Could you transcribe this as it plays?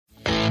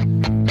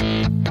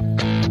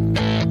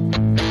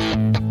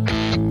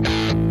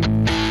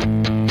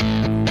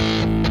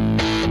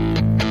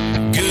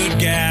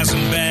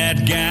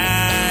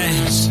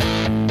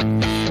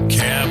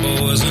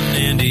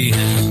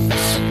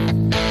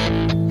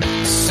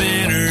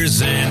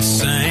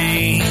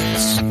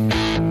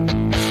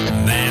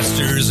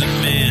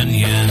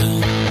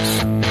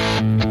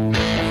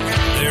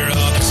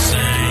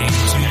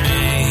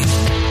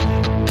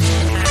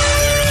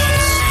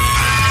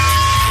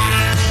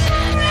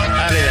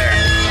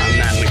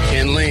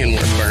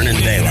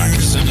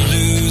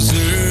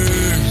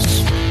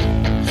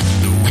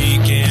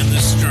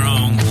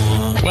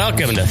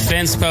Welcome to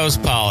Fence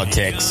Post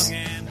Politics,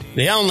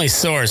 the only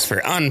source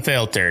for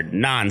unfiltered,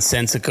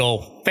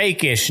 nonsensical,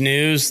 fake-ish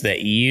news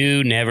that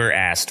you never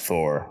asked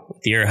for.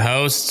 With your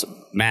hosts,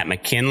 Matt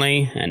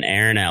McKinley and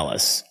Aaron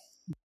Ellis.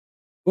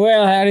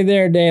 Well, howdy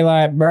there,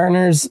 daylight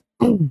burners.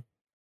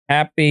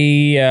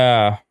 Happy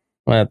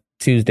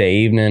Tuesday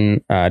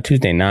evening,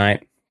 Tuesday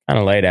night.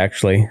 Kind of late,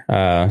 actually,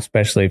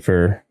 especially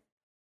for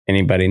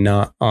anybody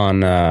not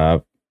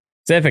on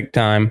Pacific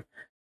time.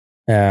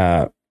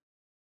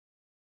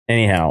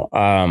 Anyhow,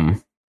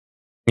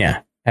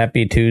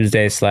 happy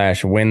Tuesday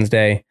 /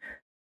 Wednesday,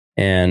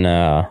 and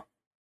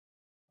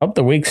hope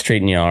the week's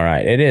treating you all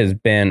right. It has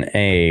been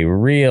a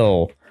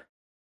real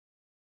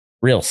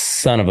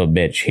son of a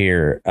bitch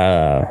here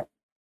for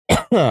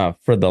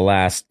the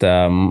last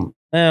 3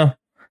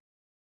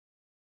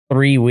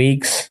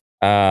 weeks.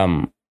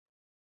 I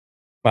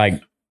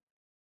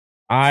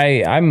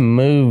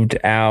moved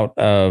out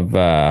of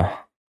the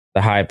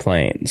High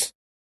Plains.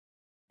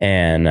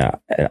 And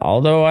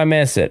although I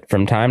miss it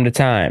from time to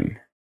time,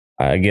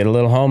 I get a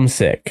little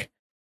homesick.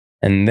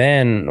 And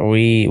then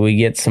we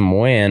get some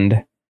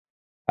wind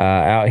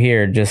out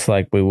here, just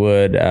like we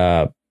would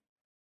back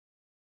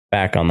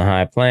on the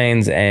High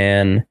Plains.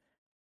 And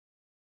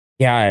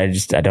yeah, I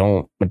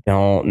don't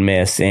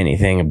miss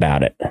anything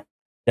about it.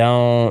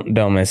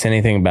 Don't miss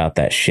anything about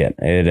that shit.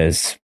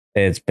 It's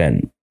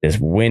been just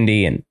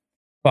windy and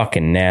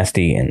fucking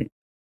nasty, and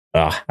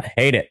I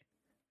hate it.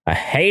 I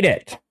hate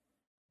it.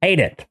 Hate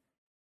it.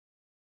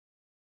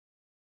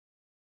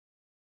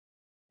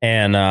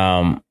 And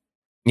I'm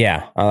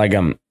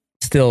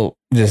still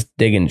just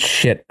digging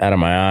shit out of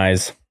my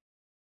eyes.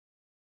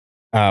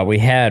 We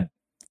had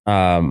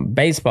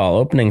baseball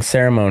opening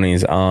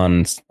ceremonies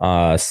on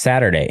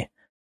Saturday.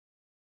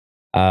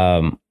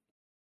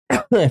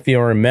 If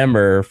you'll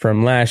remember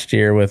from last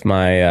year with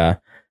my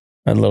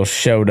little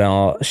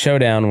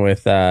showdown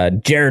with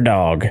Jer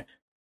Dog.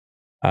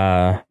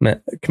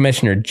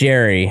 Commissioner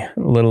Jerry,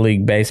 Little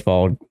League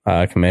Baseball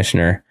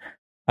commissioner.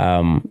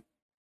 I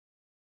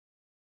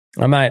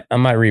might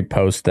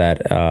repost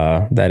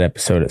that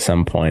episode at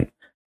some point.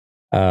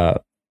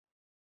 Because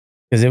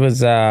it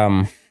was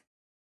I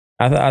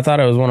thought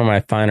it was one of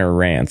my finer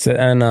rants.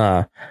 And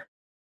by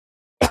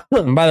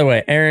the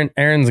way,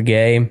 Aaron's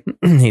gay.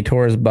 He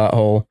tore his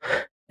butthole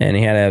and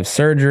he had to have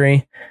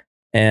surgery,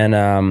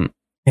 and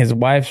his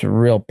wife's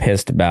real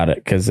pissed about it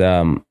because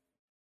they're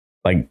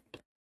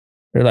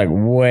like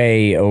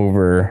way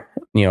over,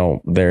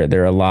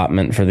 their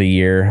allotment for the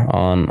year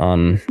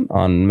on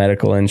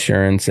medical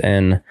insurance,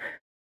 and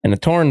a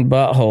torn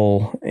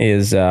butthole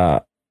is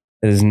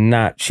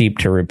not cheap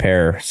to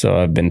repair,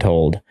 so I've been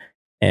told.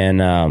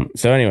 And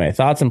so anyway,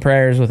 thoughts and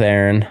prayers with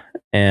Aaron,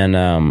 and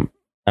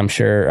I'm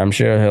sure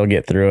he'll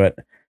get through it.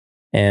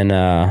 And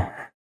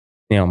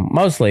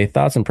mostly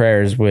thoughts and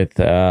prayers with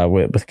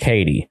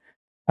Katie,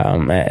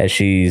 as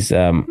she's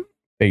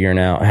figuring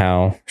out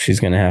how she's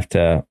going to have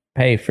to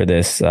pay for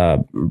this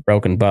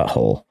broken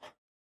butthole.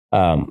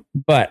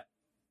 But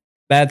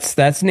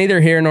that's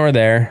neither here nor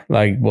there.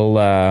 Like we'll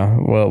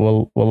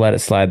let it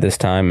slide this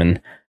time,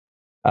 and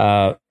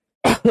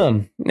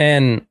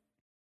and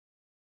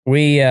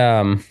we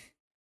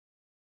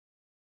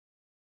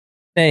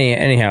anyhow,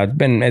 it's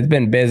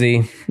been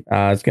busy.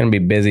 It's going to be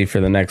busy for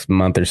the next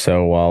month or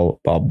so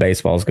while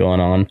baseball's going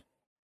on.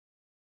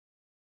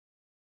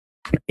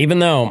 Even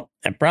though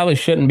it probably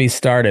shouldn't be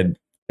started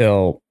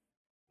till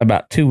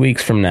about 2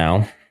 weeks from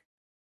now,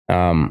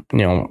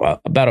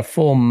 about a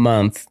full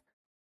month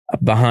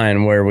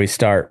behind where we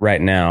start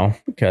right now,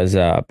 because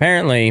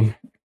apparently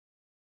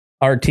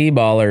our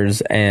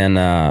T-ballers and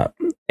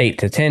 8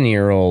 to 10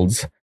 year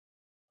olds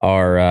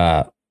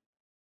are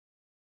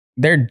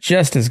they're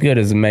just as good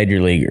as the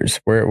major leaguers.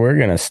 We're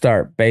gonna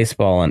start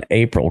baseball in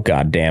April,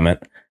 god damn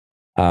it,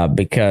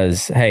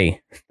 because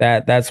hey,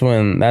 that's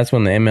when the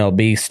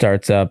MLB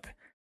starts up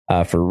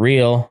for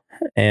real.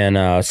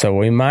 And so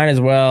we might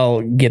as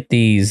well get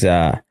these,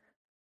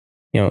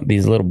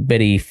 these little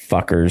bitty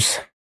fuckers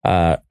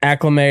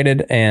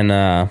acclimated,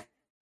 and,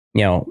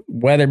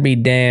 weather be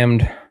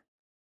damned.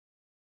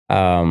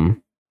 May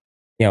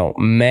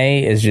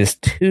is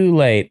just too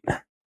late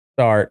to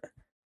start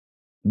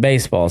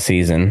baseball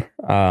season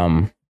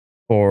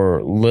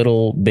for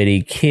little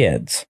bitty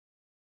kids.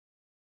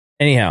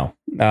 Anyhow,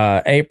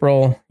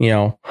 April,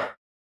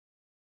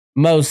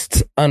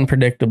 most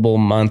unpredictable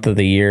month of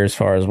the year as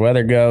far as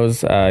weather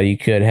goes. You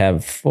could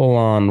have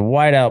full-on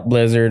whiteout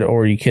blizzard,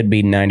 or you could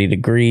be 90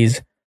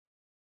 degrees.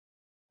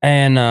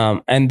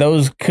 And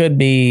those could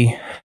be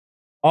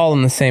all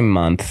in the same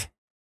month,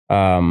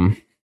 on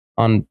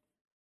kind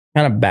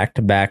of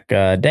back-to-back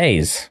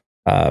days.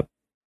 I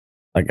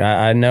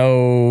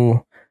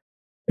know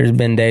there's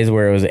been days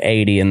where it was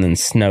 80 and then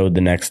snowed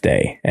the next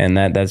day. And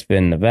that's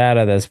been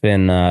Nevada, that's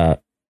been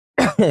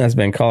that's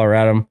been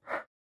Colorado.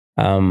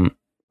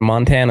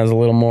 Montana's a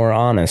little more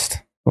honest.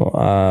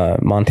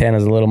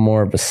 Montana's a little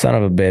more of a son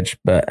of a bitch,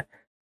 but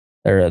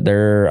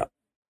their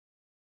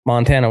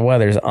Montana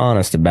weather's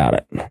honest about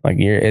it. Like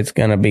it's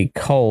gonna be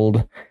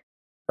cold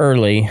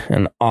early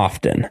and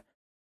often.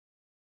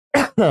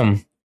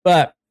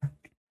 But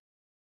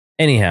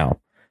anyhow,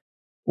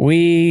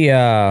 we've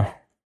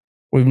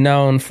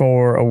known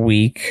for a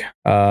week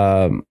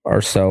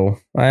or so.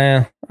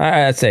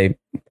 I'd say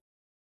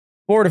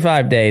 4 to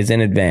 5 days in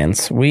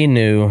advance. We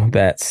knew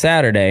that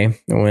Saturday,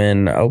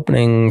 when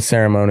opening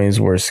ceremonies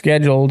were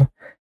scheduled,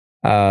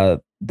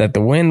 that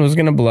the wind was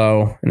going to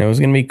blow and it was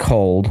going to be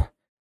cold,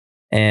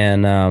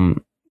 and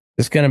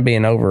it's going to be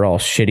an overall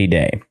shitty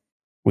day.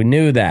 We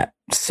knew that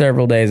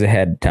several days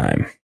ahead of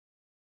time.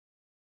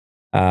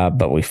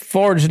 But we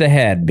forged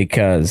ahead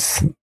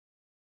because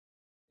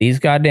these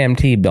goddamn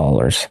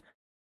T-ballers,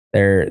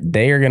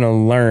 they are going to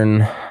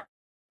learn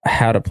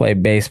how to play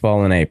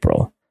baseball in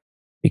April,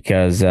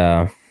 because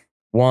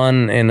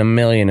 1 in a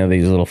million of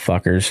these little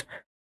fuckers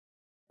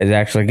is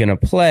actually going to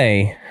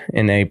play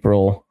in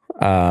April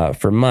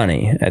for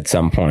money at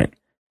some point.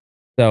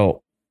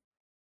 So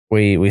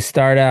we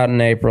start out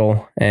in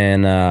April,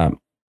 and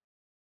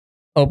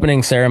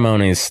opening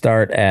ceremonies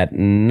start at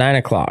 9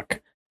 o'clock.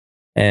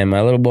 And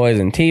my little boy's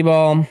in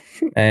T-ball,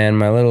 and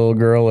my little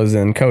girl is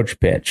in coach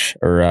pitch,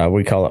 or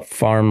we call it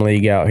farm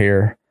league out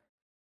here.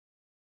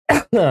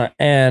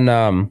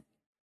 And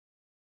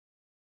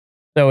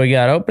so we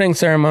got opening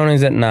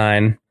ceremonies at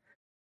 9.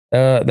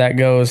 That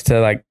goes to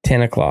like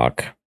 10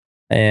 o'clock.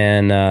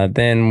 And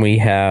then we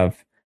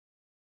have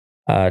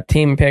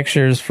team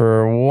pictures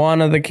for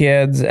one of the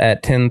kids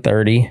at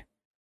 10:30.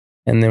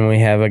 And then we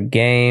have a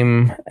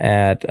game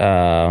at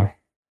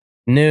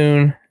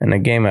noon and a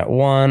game at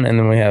 1. And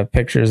then we have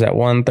pictures at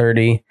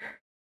 1:30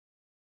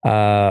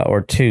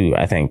 or 2,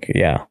 I think.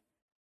 Yeah,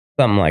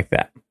 something like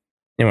that.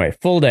 Anyway,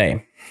 full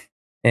day.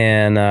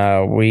 And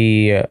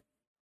we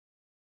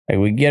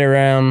get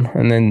around,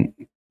 and then,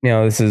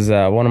 this is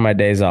one of my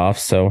days off,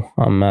 so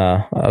I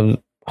was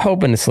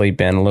hoping to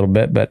sleep in a little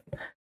bit, but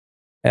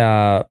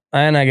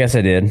and I guess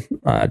I did.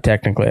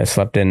 Technically, I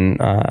slept in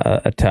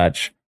a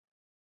touch,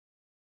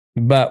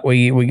 but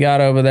we got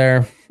over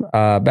there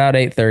about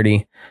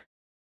 8:30.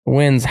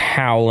 Wind's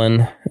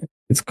howling.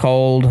 It's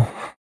cold.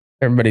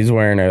 Everybody's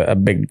wearing a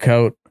big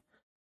coat,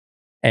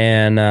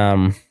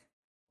 and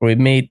we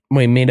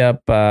meet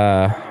up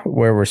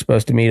where we're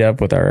supposed to meet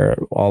up with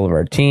all of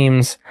our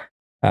teams.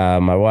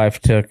 My wife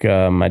took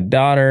my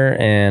daughter,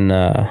 and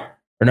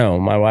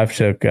my wife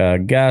took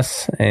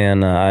Gus,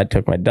 and I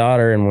took my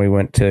daughter, and we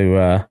went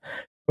to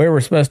where we're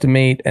supposed to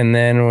meet, and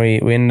then we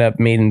ended up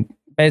meeting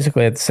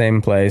basically at the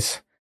same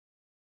place.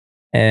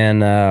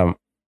 And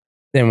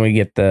then we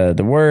get the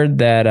word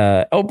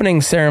that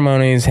opening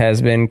ceremonies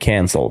has been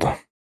canceled,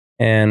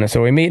 and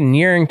so we meet in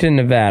Yerington,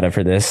 Nevada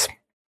for this,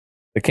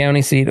 the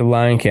county seat of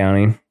Lyon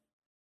County,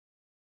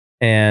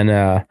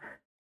 and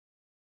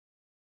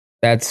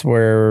that's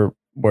where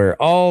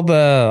all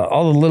the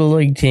little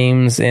league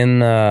teams in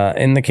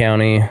the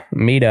county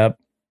meet up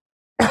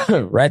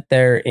right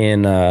there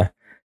in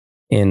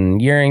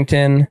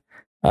Yerington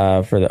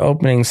for the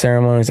opening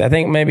ceremonies. I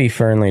think maybe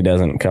Fernley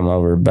doesn't come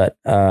over, but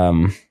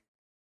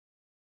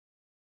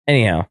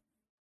anyhow,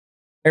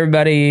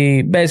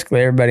 basically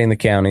everybody in the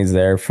county is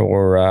there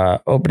for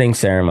opening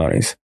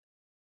ceremonies.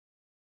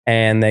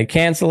 And they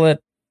cancel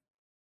it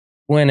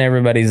when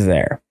everybody's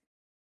there.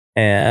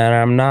 And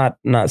I'm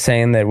not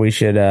saying that we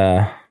should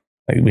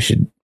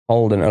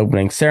hold an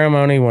opening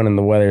ceremony when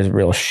the weather's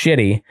real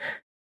shitty.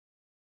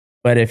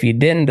 But if you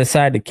didn't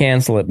decide to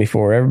cancel it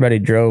before everybody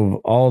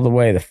drove all the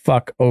way the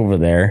fuck over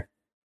there,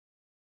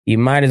 you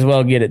might as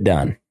well get it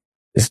done.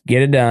 Just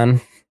get it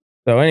done.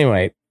 So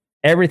anyway,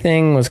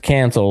 everything was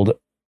canceled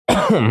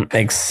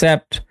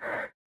except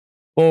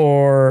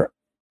for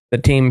the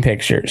team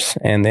pictures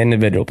and the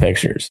individual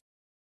pictures,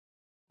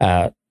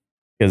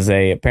 because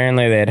they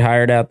had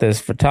hired out this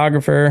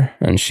photographer,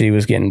 and she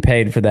was getting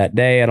paid for that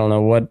day. I don't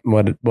know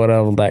what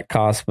all that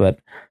cost, but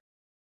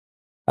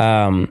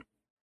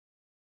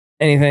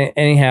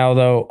anyhow,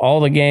 though, all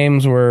the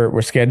games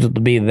were scheduled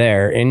to be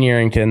there in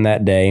Yerington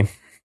that day,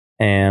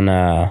 and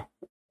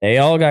they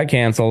all got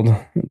canceled,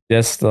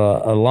 just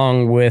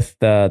along with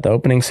the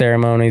opening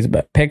ceremonies,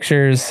 but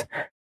pictures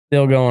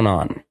still going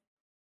on.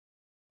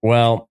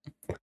 Well,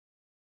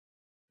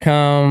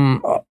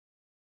 come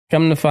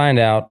to find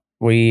out,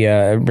 we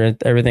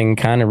everything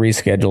kind of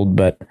rescheduled,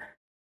 but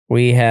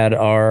we had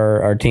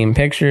our team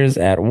pictures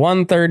at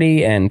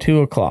 1:30 and 2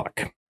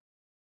 o'clock.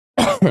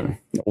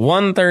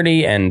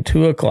 1:30 and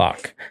 2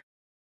 o'clock.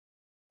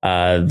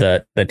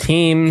 The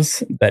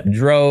teams that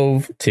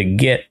drove to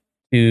get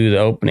to the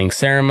opening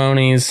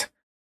ceremonies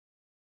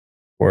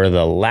were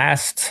the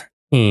last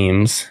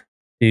teams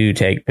to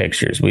take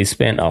pictures. We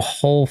spent a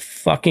whole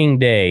fucking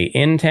day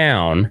in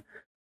town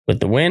with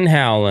the wind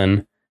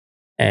howling,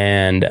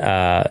 and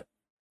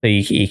so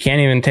you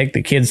can't even take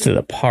the kids to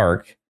the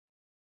park.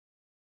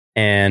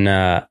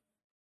 And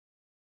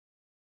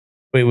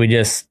we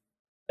just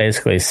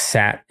basically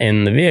sat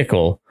in the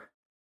vehicle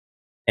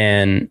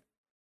and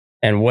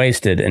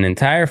wasted an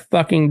entire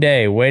fucking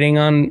day waiting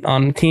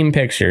on team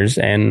pictures.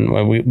 And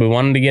we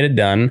wanted to get it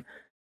done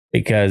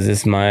because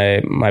it's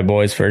my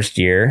boy's first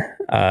year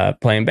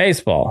playing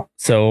baseball.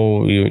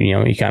 So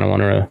you kind of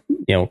want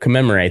to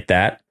commemorate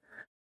that.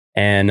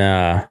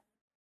 And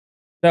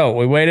so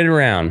we waited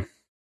around.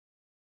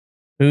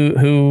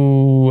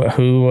 Who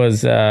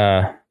was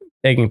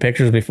taking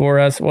pictures before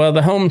us? Well,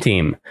 the home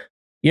team,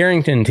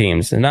 Yerington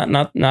teams,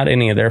 not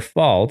any of their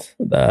fault,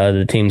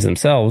 the teams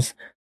themselves,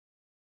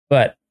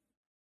 but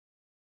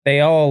they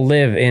all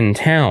live in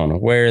town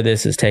where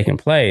this is taking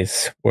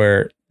place,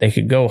 where they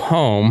could go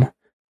home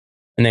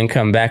and then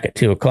come back at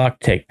 2:00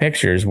 to take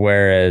pictures,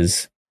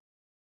 whereas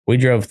we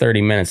drove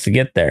 30 minutes to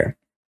get there.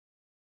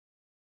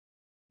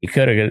 You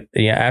could have,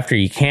 after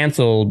you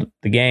canceled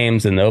the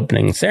games and the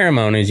opening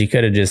ceremonies, you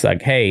could have just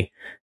like, hey,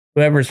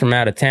 whoever's from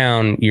out of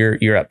town,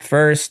 you're up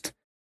first,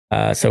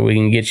 so we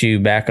can get you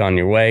back on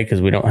your way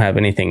because we don't have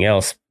anything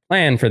else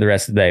planned for the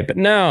rest of the day. But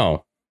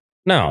no.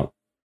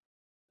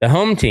 The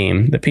home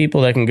team, the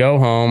people that can go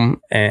home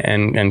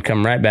and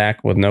come right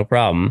back with no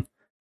problem,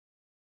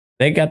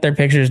 they got their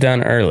pictures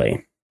done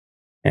early.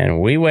 And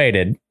we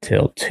waited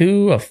till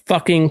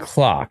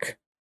 2:00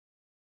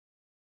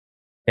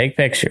 take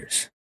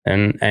pictures.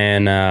 And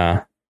and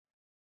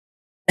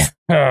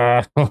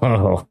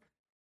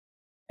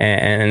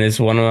this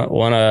one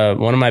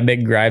of my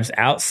big gripes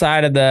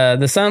outside of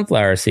the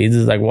sunflower seeds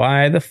is like,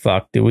 why the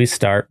fuck do we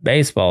start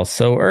baseball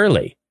so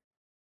early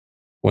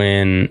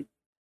when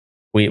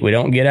we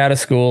don't get out of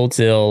school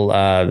till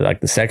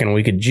like the second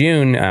week of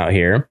June out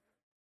here?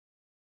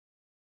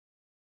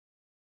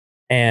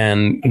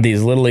 And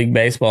these Little League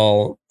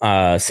baseball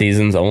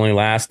seasons only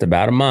last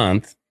about a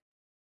month.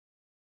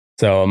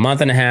 So a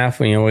month and a half,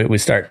 we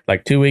start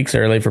like 2 weeks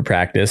early for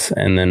practice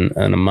and then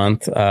a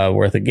month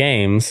worth of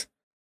games.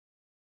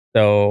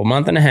 So a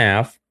month and a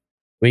half,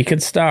 we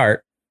could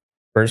start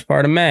first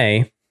part of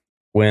May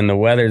when the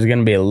weather is going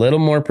to be a little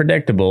more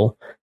predictable.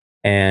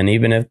 And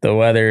even if the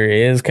weather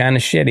is kind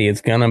of shitty, it's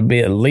going to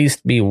be at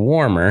least be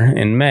warmer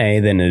in May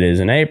than it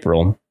is in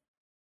April.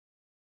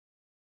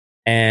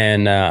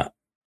 And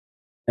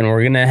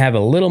we're going to have a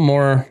little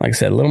more, like I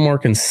said, a little more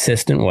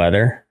consistent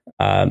weather,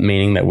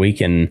 meaning that we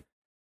can,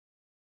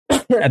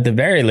 at the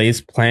very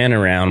least, plan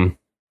around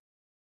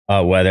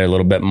weather a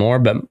little bit more.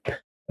 But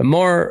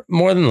more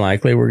than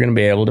likely, we're going to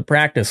be able to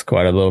practice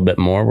quite a little bit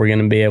more. We're going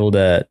to be able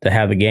to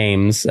have the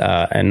games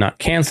and not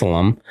cancel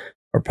them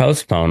or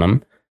postpone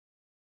them.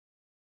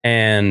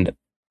 And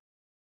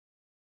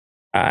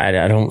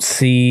I don't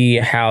see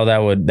how that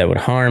would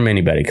harm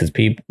anybody because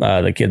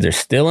the kids are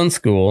still in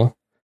school,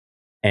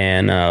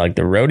 and like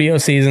the rodeo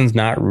season's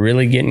not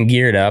really getting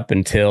geared up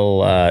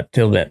until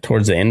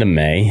towards the end of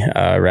May,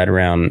 right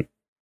around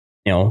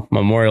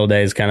Memorial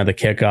Day is kind of the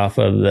kickoff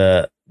of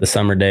the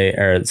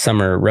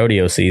summer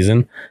rodeo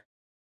season.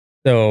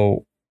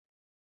 So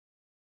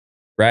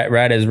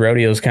right as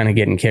rodeo's kind of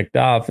getting kicked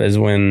off is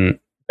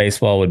when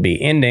baseball would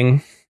be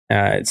ending.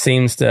 It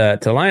seems to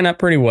line up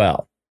pretty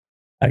well.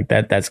 Like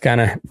that's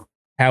kind of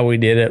how we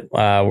did it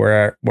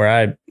where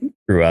I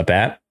grew up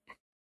at.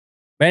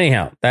 But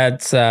anyhow,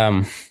 that's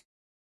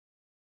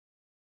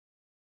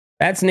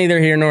neither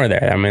here nor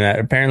there. I mean,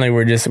 apparently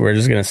we're just going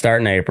to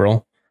start in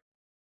April.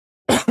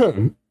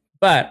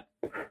 But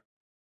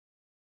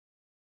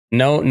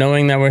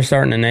knowing that we're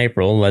starting in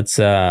April, let's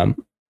plan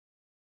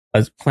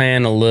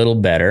a little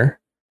better.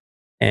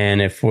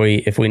 And if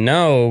we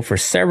know for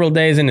several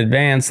days in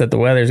advance that the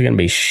weather is going to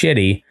be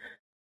shitty,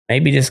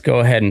 maybe just go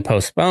ahead and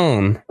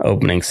postpone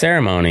opening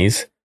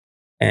ceremonies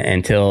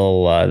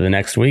until the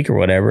next week or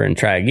whatever and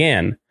try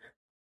again.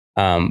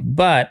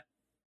 But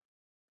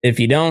if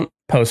you don't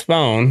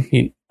postpone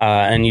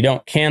and you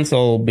don't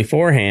cancel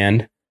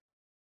beforehand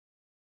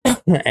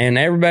and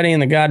everybody in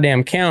the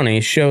goddamn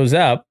county shows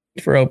up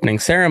for opening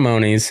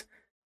ceremonies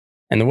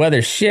and the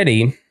weather's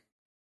shitty,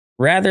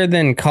 rather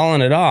than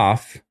calling it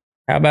off,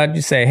 how about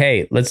you say,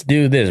 hey, let's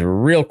do this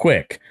real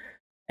quick.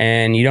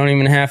 And you don't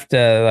even have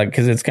to,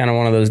 because it's kind of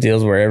one of those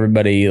deals where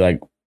everybody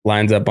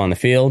lines up on the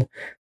field.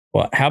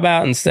 Well, how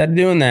about instead of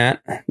doing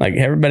that,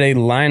 everybody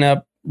line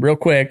up real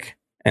quick,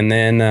 and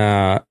then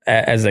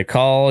as they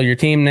call your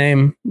team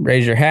name,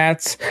 raise your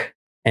hats,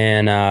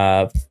 and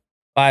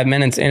 5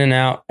 minutes in and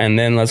out, and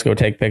then let's go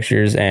take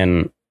pictures.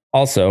 And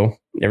also,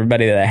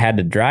 everybody that had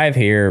to drive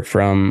here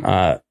from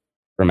out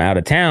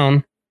of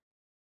town,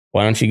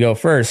 why don't you go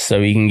first so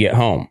you can get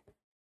home?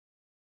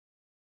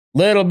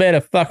 Little bit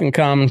of fucking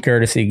common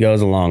courtesy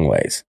goes a long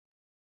ways.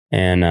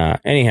 And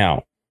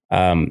anyhow,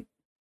 that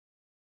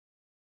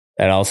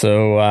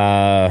also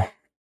a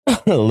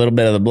little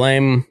bit of the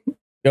blame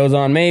goes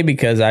on me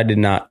because I did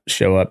not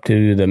show up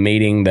to the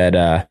meeting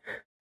that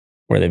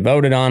where they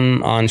voted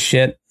on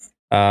shit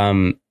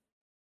back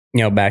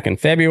in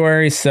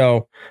February.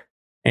 So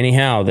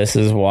anyhow, this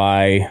is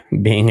why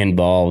being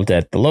involved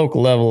at the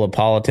local level of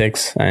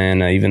politics,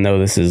 and even though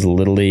this is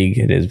Little League,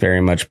 it is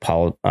very much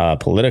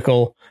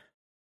political.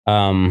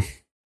 So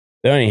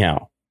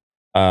anyhow,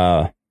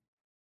 yeah,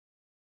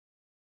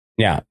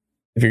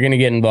 if you're going to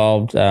get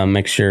involved,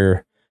 make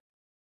sure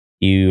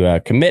you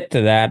commit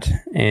to that.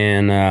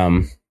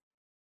 And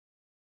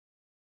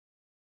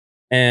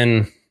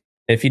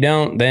if you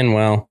don't, then,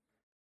 well,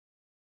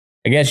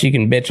 I guess you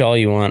can bitch all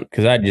you want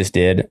because I just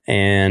did.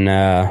 And,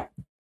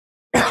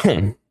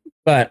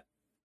 but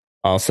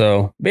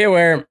Also, be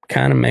aware,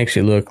 kind of makes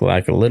you look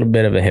like a little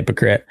bit of a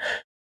hypocrite,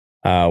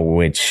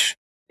 which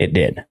it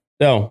did.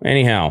 So,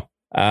 anyhow,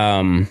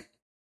 I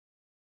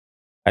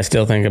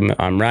still think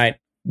I'm right,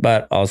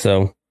 but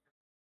also,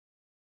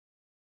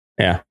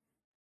 yeah,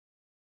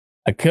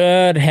 I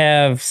could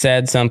have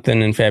said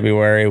something in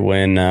February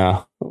when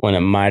it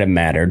might have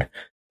mattered.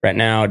 Right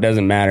now, it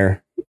doesn't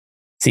matter.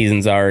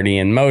 Season's already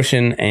in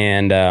motion,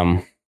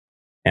 and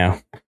yeah.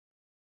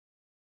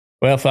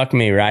 Well, fuck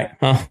me, right?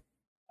 Huh?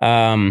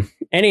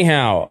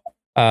 Anyhow,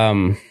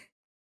 I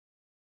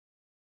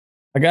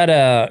got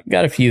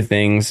a few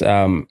things.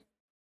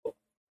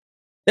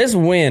 This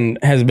win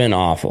has been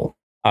awful.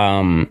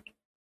 And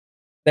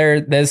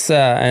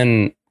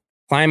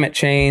climate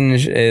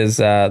change is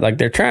like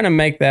they're trying to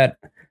make that.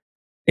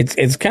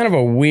 It's kind of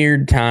a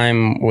weird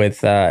time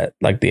with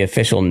like the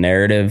official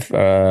narrative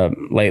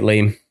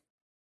lately.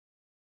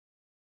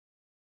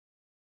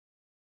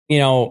 You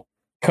know,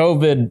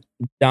 COVID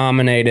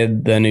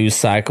dominated the news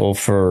cycle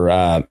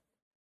for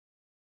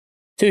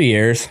 2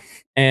 years,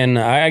 and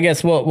I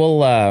guess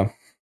we'll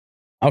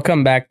I'll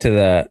come back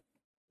to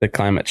the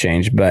climate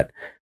change, but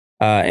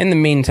in the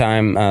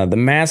meantime, the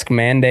mask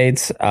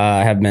mandates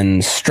have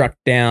been struck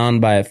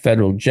down by a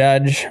federal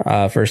judge.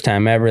 First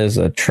time ever as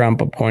a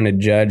Trump-appointed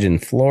judge in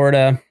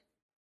Florida,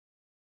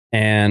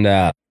 and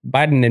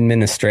Biden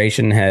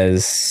administration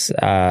has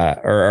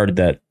or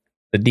the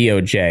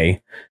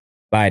DOJ.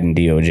 Biden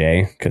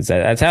DOJ, because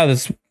that's how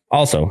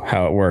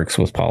how it works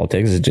with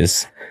politics. It's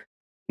just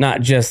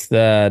not just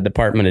the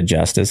Department of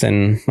Justice,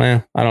 and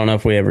well, I don't know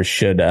if we ever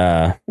should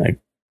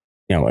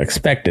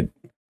expect it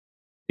to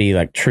be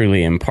like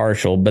truly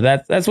impartial,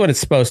 but that's what it's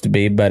supposed to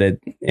be. But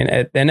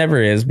it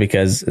never is,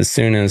 because as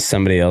soon as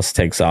somebody else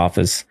takes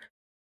office,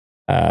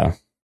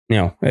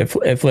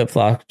 it flip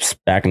flops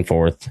back and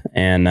forth.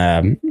 And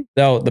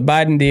so the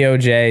Biden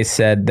DOJ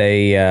said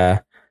they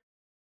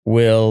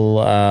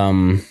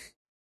will.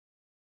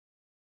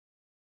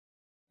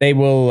 They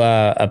will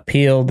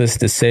appeal this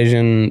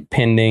decision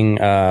pending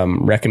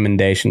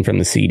recommendation from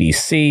the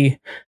CDC.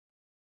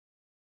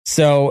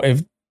 So if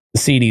the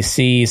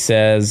CDC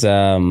says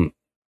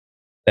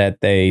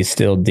that they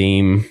still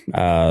deem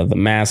the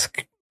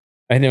mask,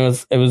 I think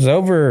it was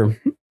over.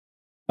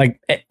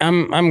 Like,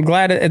 I'm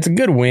glad it's a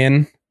good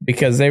win,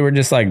 because they were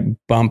just like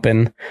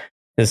bumping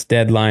this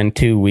deadline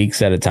 2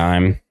 weeks at a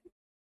time,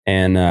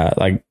 and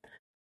like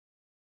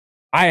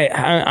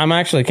I'm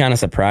actually kind of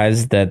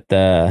surprised that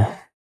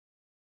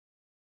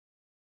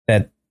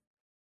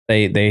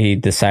they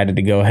decided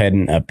to go ahead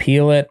and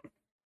appeal it,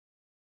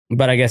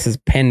 but I guess it's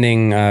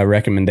pending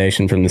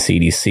recommendation from the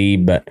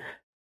CDC. But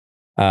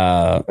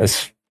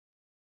it's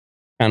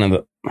kind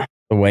of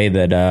the way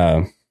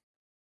that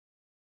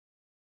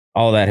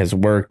all that has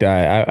worked.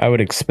 I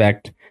would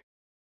expect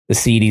the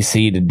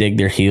CDC to dig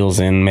their heels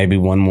in maybe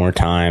one more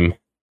time,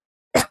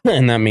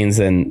 and that means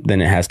then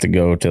it has to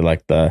go to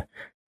like a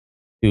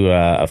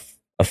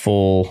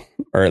full,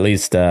 or at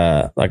least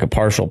like a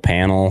partial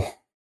panel.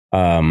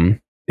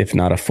 If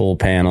not a full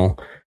panel,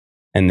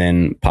 and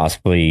then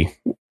possibly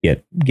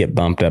get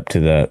bumped up to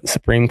the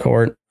Supreme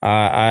Court.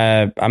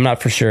 I'm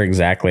not for sure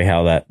exactly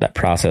how that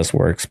process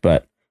works,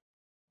 but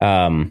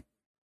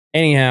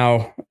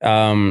anyhow,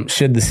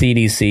 should the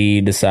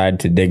CDC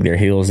decide to dig their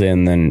heels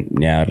in, then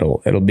yeah,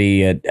 it'll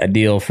be a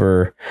deal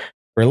for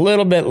a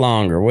little bit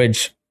longer.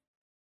 Which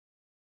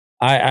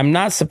I'm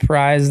not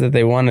surprised that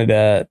they wanted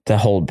to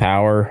hold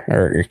power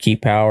or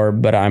keep power,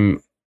 but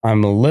I'm a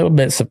little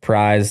bit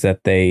surprised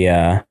that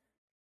they're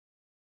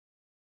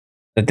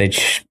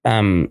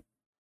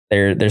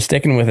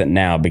sticking with it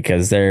now,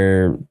 because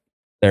their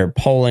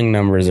polling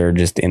numbers are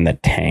just in the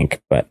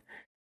tank. But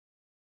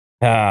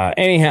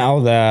anyhow,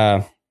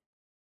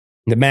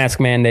 the mask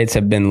mandates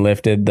have been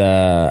lifted,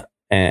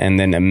 and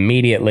then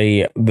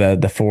immediately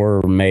the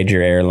 4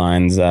 major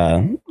airlines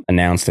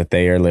announced that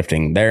they are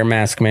lifting their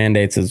mask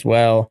mandates as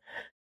well.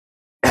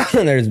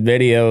 There's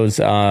videos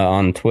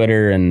on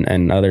Twitter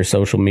and other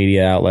social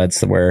media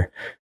outlets where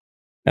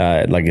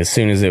like as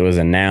soon as it was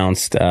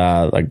announced,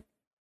 like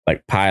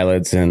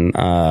pilots and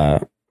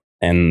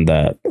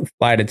the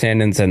flight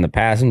attendants and the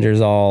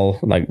passengers all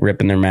like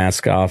ripping their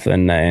mask off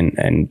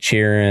and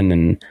cheering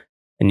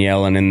and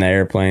yelling in the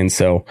airplane.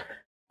 So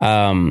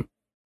that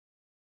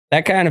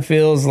kind of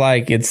feels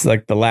like it's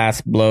like the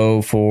last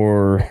blow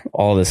for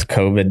all this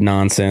COVID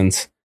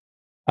nonsense.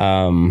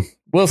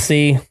 We'll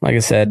see. Like I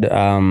said,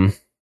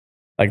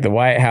 like the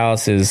White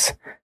House is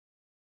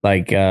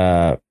like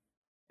at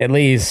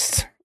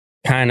least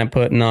kind of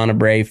putting on a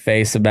brave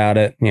face about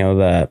it. You know,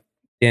 the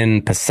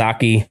Jen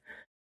Psaki,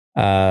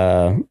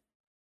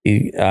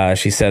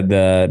 she said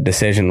the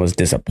decision was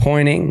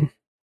disappointing,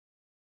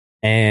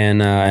 and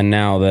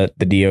now that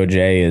the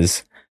DOJ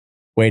is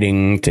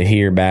waiting to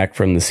hear back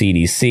from the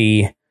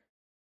CDC,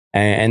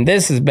 and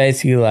this is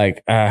basically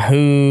like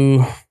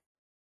who,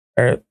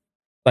 or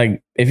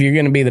like, if you're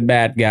gonna be the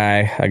bad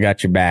guy, I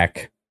got your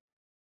back.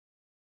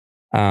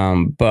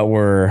 But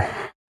we're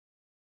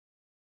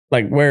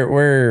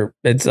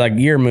it's like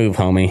your move,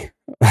 homie.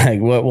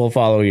 Like, we'll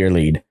follow your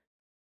lead.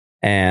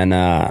 And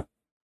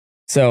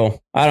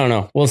So I don't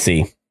know. We'll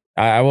see.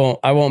 I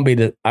won't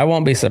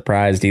be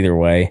surprised either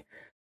way.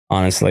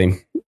 Honestly,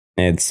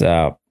 it's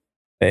I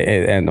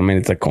mean,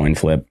 it's a coin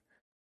flip.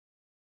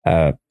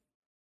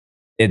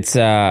 It's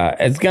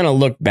gonna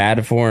look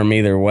bad for him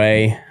either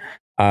way.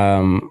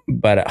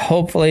 But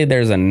hopefully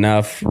there's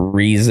enough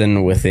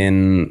reason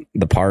within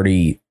the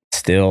party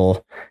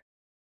still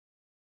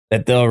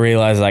that they'll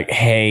realize, like,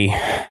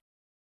 hey,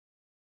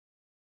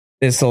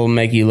 this will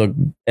make you look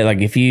like,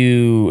 if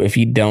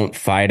you don't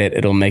fight it,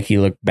 it'll make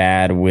you look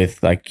bad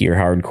with like your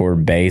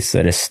hardcore base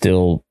that is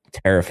still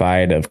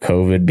terrified of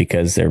COVID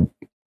because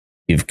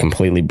you've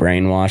completely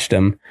brainwashed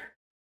them.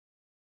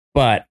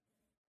 But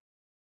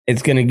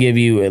it's going to give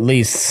you at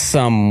least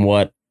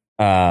somewhat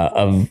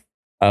of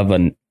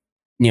a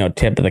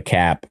tip of the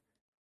cap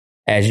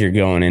as you're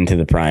going into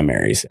the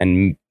primaries,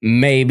 and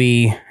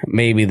maybe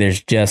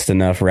there's just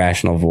enough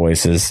rational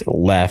voices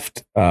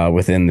left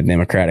within the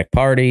Democratic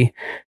Party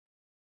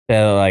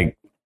to like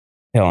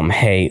tell them,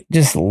 hey,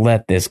 just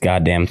let this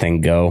goddamn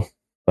thing go.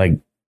 Like,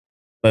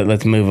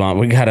 let's move on.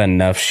 We got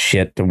enough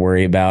shit to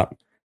worry about.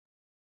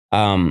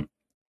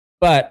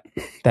 But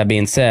that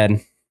being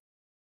said,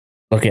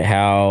 look at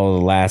how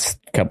the last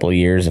couple of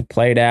years have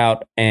played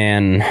out,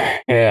 and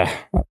yeah,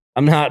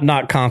 I'm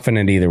not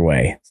confident either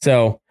way.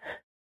 So,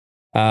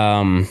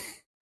 yeah,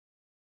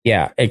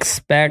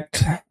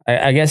 expect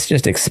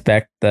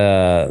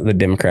the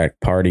Democratic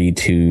Party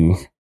to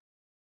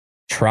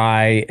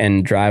try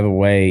and drive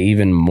away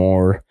even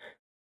more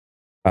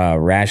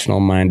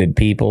rational-minded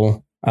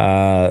people,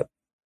 yeah.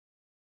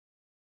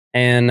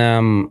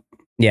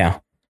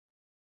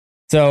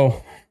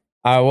 So,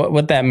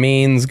 what that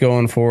means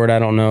going forward, I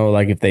don't know.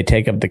 Like, if they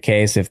take up the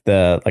case, if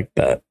the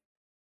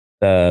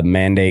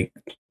mandate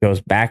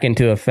goes back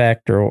into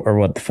effect, or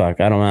what the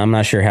fuck, I don't know. I'm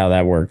not sure how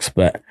that works,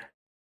 but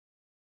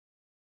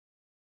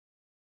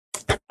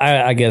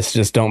I guess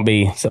just don't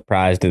be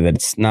surprised that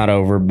it's not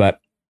over. But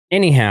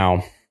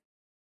anyhow,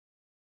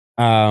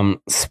 going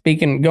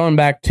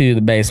back to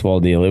the baseball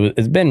deal,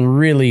 it's been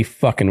really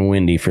fucking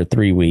windy for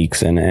 3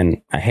 weeks,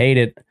 and I hate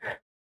it.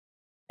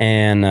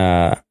 And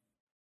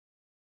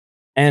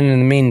in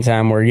the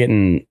meantime, we're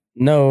getting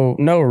no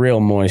real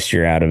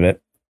moisture out of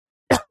it.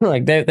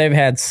 Like they've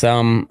had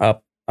some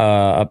up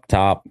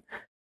top,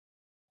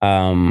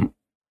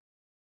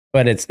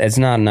 but it's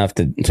not enough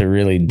to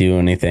really do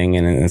anything,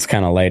 and it's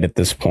kind of late at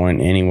this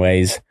point,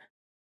 anyways.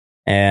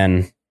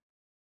 And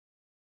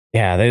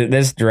yeah,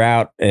 this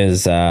drought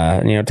is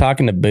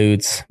talking to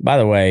Boots. By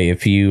the way,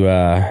 if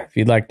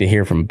you'd like to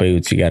hear from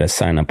Boots, you got to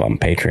sign up on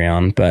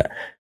Patreon. But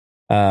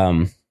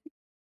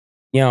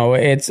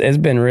it's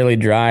been really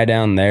dry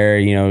down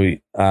there.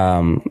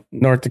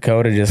 North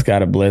Dakota just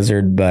got a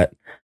blizzard, but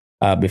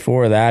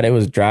before that, it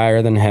was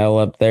drier than hell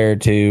up there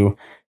too,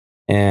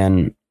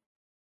 and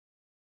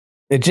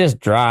it's just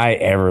dry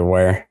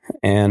everywhere.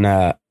 And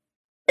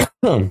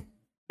and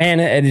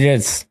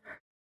it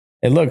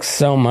looks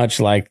so much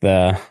like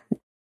the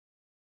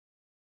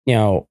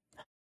the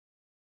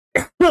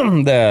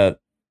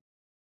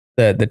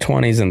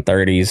 20s and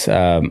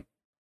 30s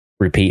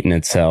repeating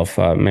itself.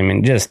 I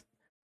mean, just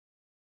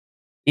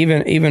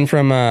even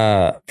from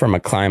a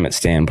climate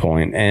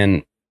standpoint,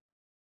 and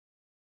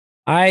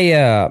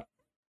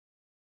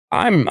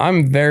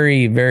I'm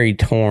very, very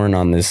torn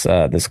on this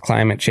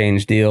climate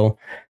change deal.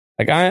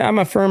 Like, I'm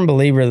a firm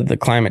believer that the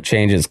climate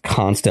changes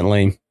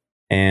constantly,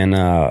 and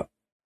I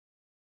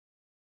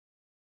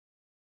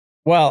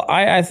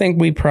think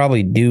we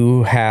probably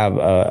do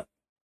have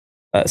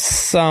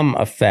some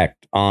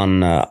effect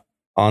on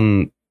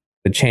the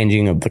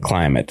changing of the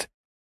climate.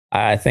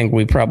 I think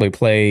we probably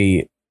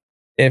play,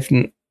 if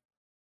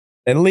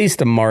at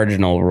least a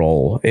marginal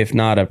role, if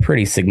not a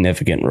pretty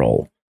significant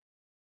role.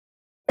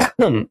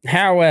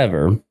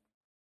 However,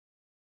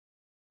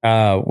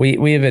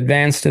 we have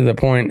advanced to the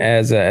point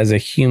as a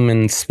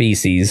human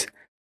species,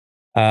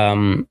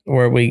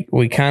 where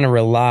we kind of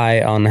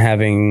rely on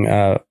having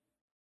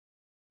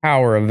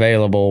power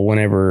available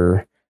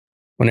whenever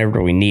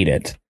we need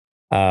it,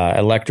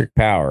 electric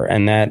power,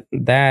 and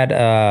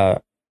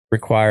that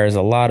requires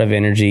a lot of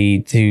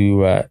energy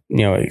to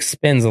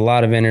expends a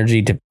lot of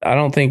energy to. I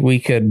don't think we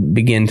could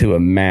begin to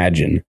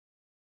imagine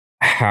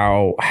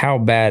how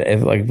bad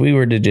if we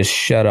were to just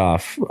shut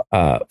off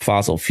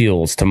fossil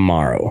fuels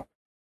tomorrow.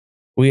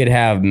 We'd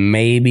have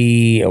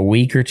maybe a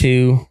week or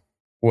two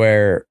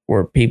where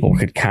people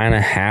could kind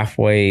of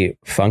halfway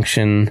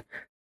function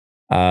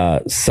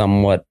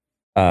somewhat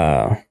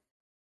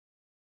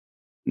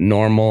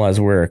normal as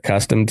we're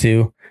accustomed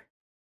to.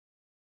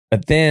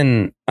 But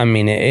then, I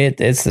mean,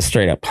 it's the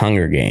straight up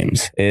Hunger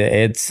Games.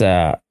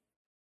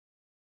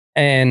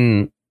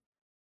 And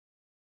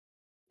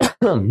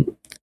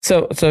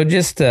so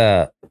just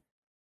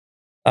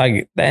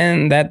like,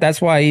 and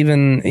that's why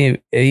even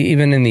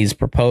in these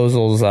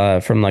proposals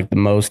from like the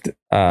most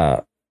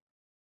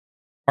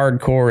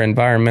hardcore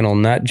environmental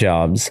nut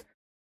jobs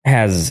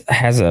has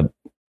a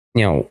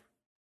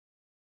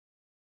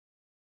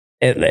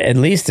at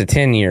least a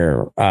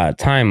 10-year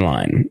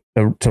timeline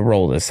to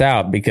roll this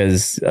out,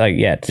 because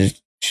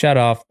shut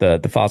off the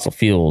fossil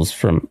fuels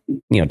from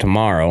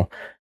tomorrow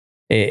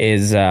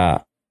is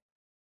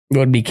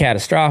would be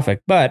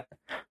catastrophic, but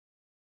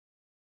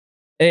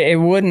it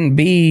wouldn't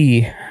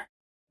be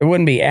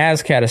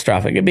as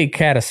catastrophic. It'd be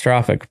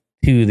catastrophic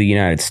to the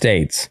United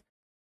States,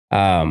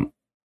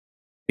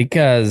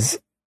 because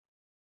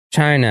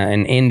China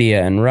and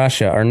India and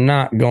Russia are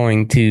not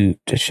going to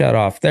shut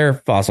off their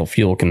fossil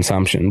fuel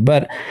consumption.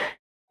 But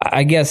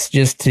I guess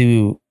just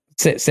to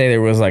say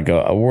there was like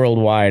a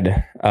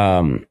worldwide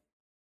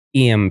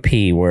EMP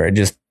where it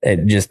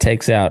just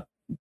takes out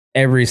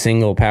every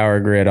single power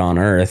grid on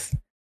Earth.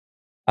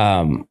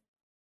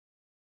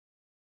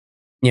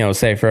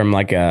 Say from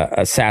like a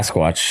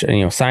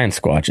Sasquatch, Science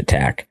Squatch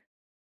attack.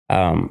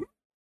 But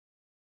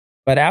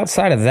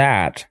outside of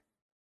that,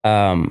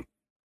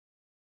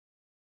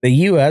 the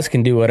U.S.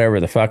 can do whatever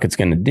the fuck it's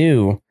going to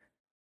do,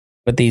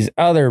 but these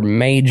other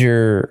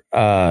major,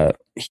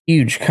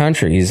 huge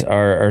countries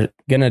are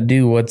going to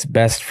do what's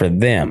best for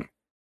them.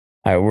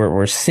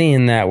 We're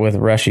seeing that with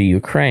Russia,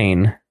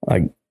 Ukraine.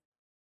 Like,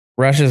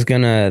 Russia's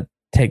going to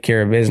take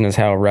care of business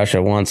how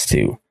Russia wants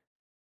to,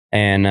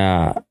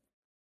 and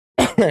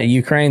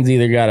Ukraine's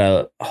either got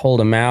to hold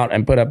them out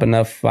and put up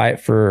enough fight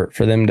for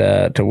them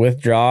to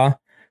withdraw,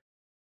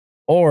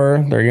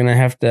 or they're going to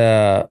have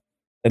to.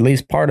 At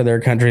least part of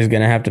their country is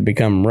going to have to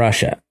become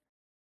Russia.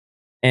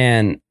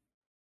 And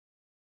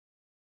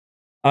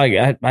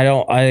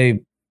I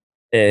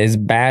as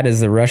bad as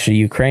the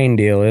Russia-Ukraine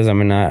deal is, I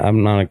mean,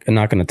 I'm not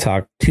going to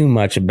talk too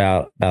much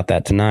about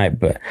that tonight,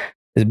 but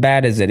as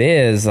bad as it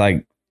is,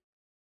 like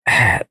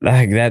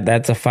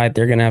that's a fight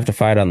they're going to have to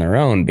fight on their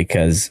own,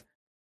 because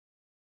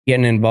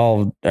getting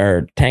involved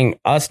or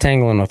us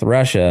tangling with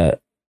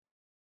Russia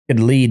could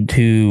lead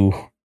to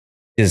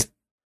just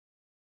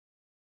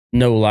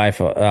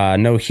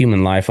no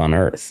human life on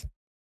Earth,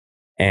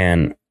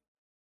 and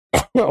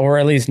or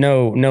at least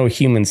no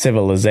human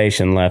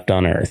civilization left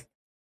on Earth.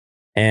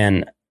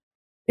 And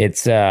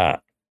it's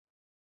like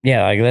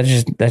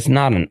that's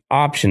not an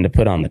option to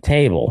put on the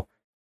table.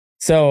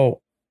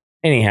 So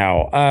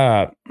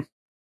anyhow,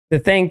 to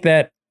think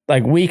that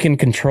like we can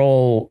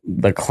control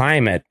the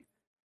climate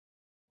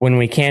when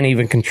we can't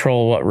even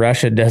control what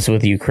Russia does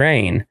with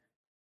Ukraine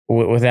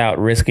without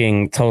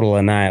risking total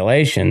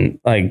annihilation,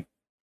 like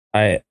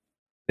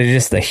there's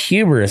just the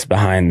hubris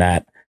behind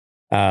that.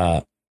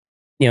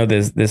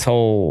 This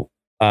whole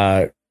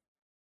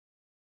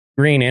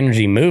green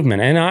energy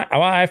movement, and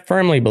I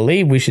firmly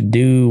believe we should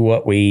do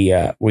what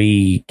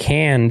we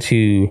can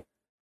to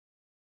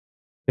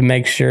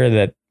make sure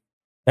that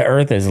the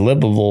Earth is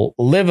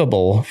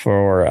livable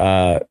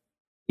for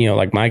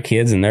like my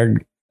kids and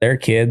their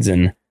kids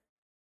and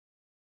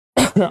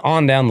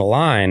on down the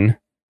line.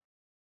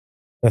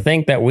 To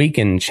think that we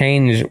can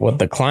change what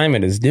the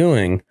climate is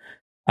doing,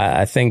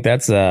 I think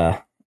that's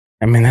a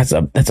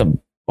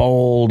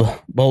bold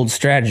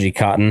strategy,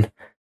 Cotton.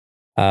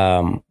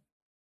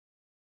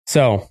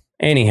 So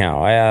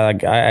anyhow,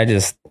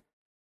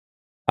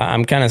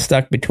 I'm kind of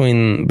stuck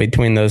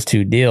between those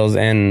two deals,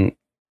 and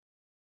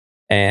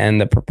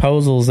the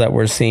proposals that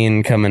we're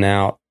seeing coming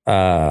out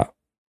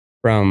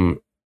from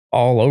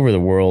all over the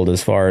world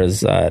as far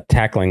as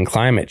tackling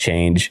climate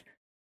change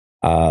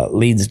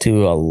leads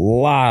to a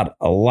lot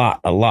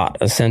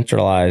of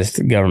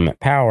centralized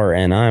government power,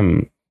 and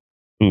I'm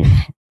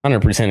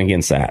 100%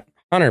 against that.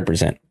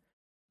 100%.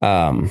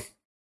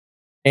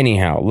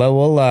 Anyhow,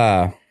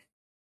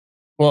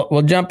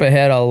 we'll jump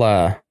ahead.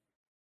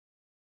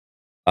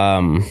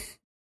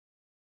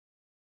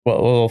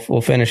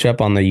 We'll finish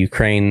up on the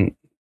Ukraine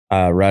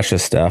Russia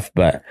stuff,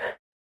 but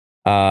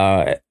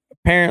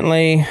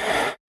apparently,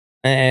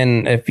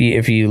 and if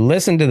you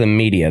listen to the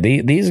media,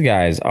 these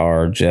guys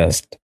are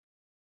just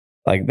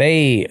like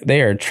they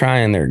are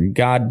trying their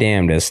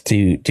goddamnedest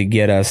to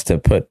get us to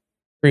put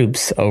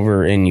troops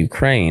over in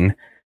Ukraine.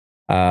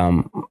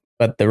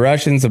 But the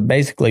Russians have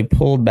basically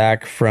pulled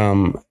back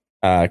from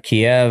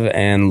Kiev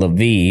and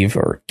Lviv,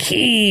 or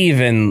Kiev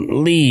and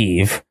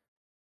Lviv.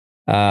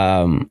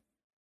 And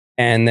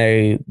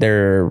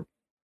they're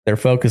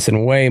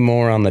focusing way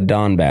more on the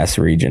Donbass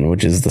region,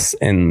 which is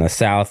in the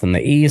south and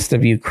the east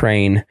of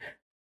Ukraine.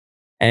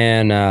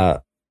 And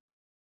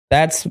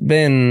that's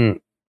been,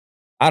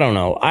 I don't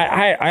know.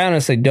 I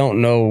honestly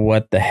don't know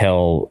what the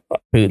hell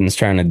Putin's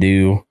trying to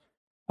do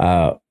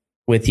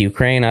with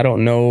Ukraine. I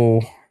don't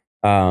know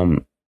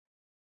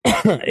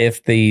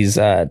if these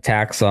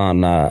attacks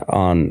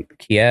on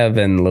Kiev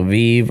and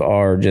Lviv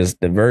are just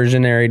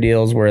diversionary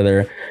deals where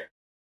they're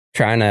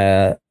trying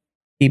to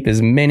keep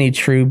as many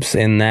troops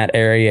in that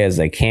area as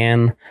they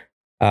can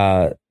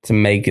to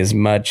make as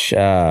much,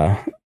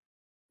 grab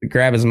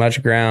as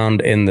much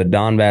ground in the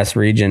Donbass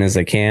region as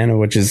they can,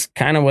 which is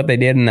kind of what they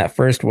did in that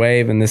first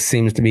wave. And this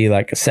seems to be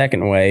like a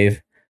second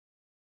wave.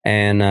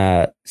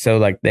 And so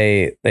like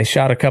they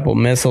shot a couple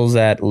missiles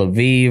at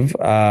Lviv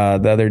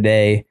the other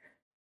day,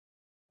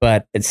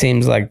 but it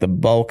seems like the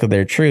bulk of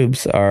their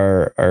troops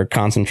are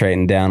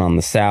concentrating down on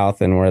the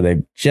south, and where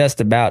they've just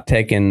about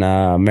taken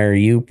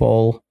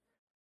Mariupol.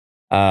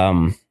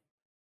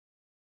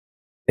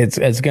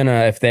 it's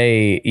gonna, if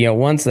they,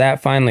 once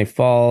that finally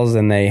falls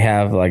and they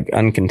have like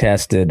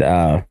uncontested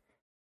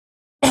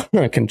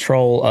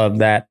control of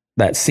that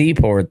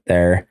seaport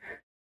there,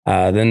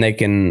 then they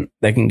can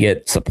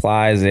get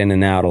supplies in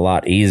and out a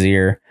lot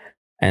easier,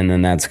 and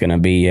then that's going to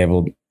be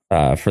able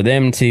for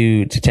them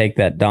to take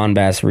that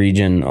Donbass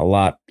region a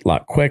lot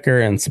quicker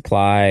and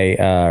supply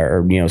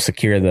or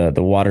secure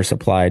the water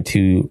supply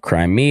to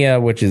Crimea,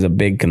 which is a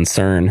big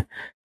concern.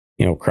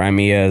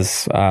 Crimea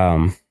is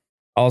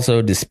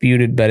also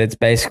disputed, but it's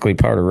basically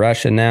part of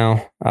Russia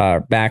now,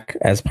 back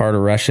as part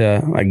of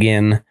Russia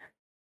again.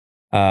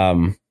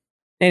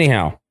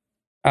 Anyhow,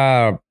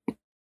 I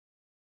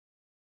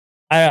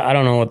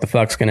don't know what the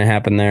fuck's going to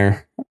happen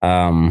there.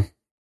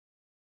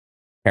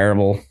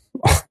 Terrible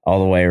all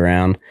the way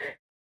around.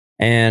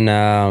 And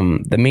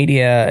the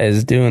media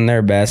is doing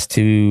their best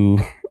to,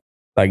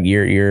 like,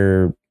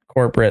 your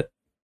corporate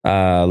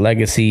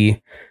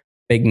legacy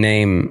big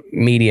name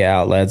media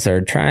outlets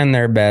are trying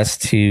their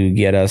best to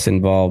get us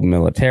involved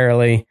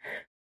militarily,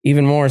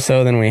 even more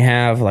so than we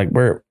have. Like,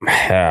 we're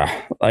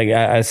like,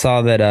 I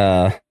saw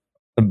that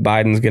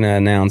Biden's going to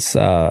announce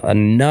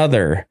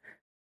another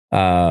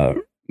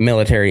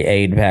military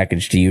aid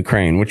package to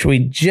Ukraine, which we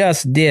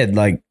just did,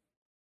 like,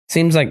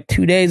 seems like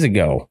 2 days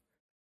ago.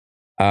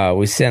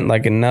 We sent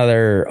like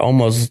another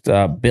almost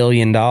 $1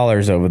 billion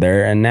over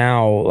there, and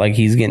now like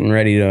he's getting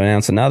ready to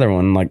announce another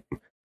one. Like,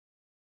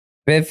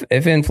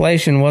 if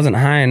inflation wasn't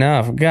high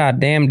enough, god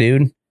damn,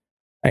 dude,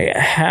 like,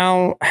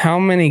 how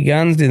many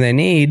guns do they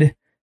need?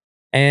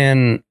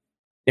 And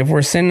if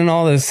we're sending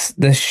all this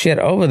shit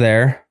over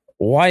there,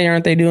 why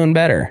aren't they doing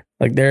better?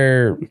 Like,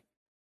 they're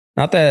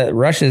not that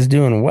Russia's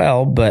doing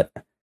well, but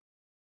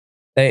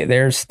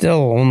they're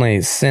still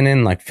only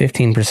sending like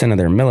 15% of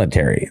their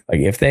military.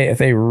 Like, if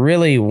they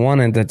really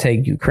wanted to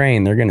take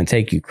Ukraine, they're going to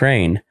take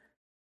Ukraine.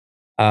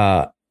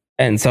 And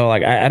so,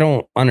 like, I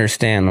don't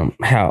understand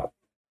how,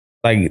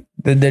 like,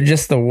 they're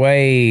just the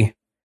way,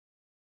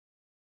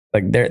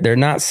 like, they're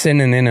not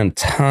sending in a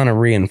ton of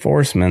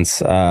reinforcements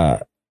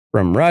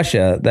from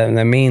Russia.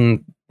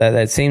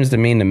 That seems to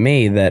mean to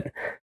me that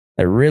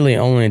they're really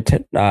only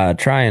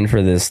trying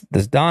for this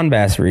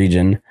Donbass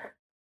region.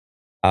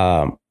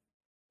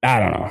 I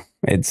don't know.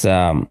 It's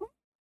yeah.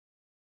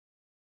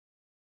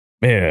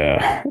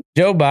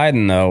 Joe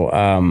Biden though.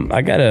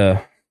 I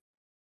gotta.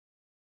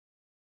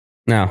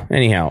 No,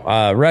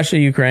 anyhow, Russia,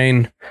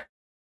 Ukraine,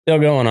 still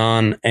going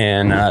on,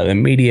 and the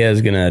media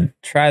is gonna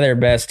try their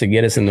best to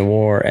get us in the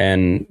war.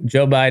 And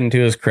Joe Biden,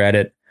 to his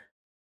credit,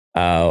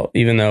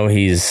 even though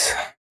he's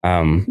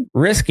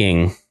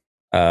risking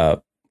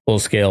full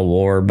scale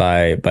war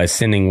by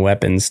sending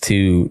weapons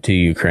to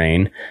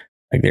Ukraine.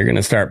 Like, they're going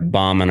to start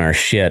bombing our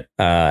shit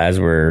as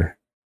we're,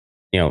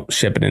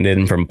 shipping it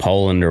in from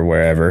Poland or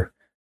wherever.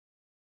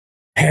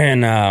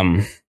 And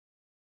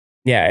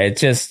yeah, it's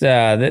just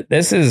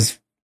this is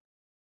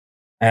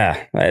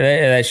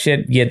that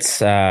shit gets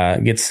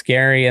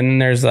scary. And then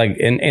there's like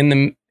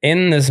in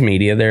this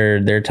media,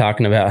 they're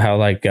talking about how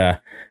like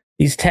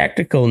these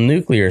tactical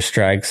nuclear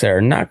strikes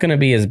are not going to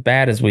be as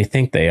bad as we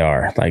think they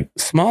are. Like,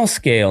 small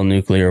scale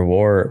nuclear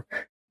war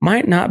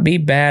might not be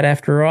bad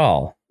after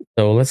all.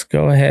 So let's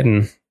go ahead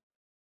and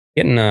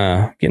get in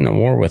a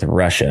war with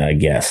Russia, I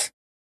guess.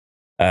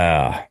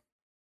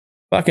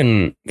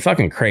 Fucking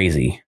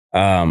crazy.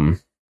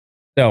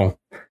 So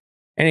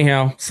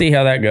anyhow, see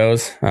how that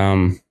goes.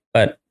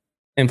 But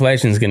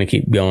inflation is going to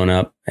keep going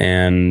up,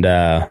 and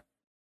the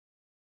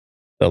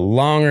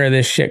longer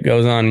this shit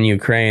goes on in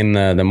Ukraine,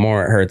 the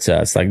more it hurts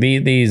us. Like,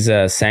 these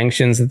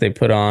sanctions that they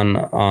put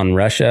on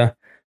Russia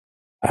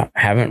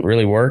haven't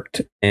really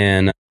worked,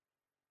 and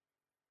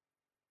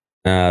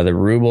the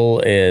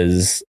ruble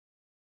is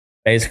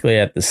basically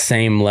at the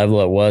same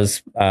level it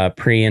was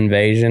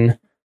pre-invasion.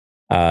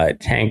 It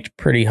tanked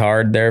pretty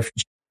hard there.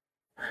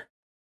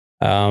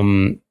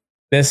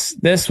 This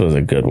was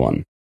a good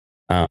one.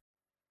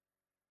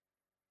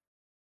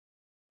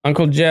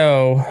 Uncle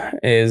Joe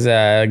is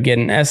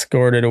getting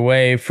escorted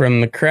away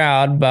from the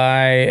crowd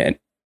by an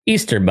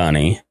Easter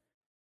bunny,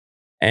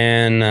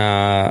 and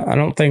I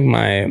don't think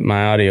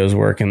my audio is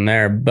working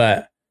there,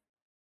 but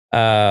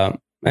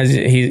as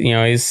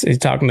he's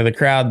talking to the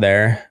crowd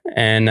there,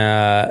 and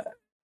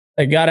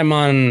I got him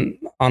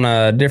on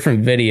a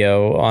different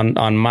video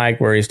on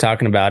mic where he's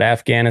talking about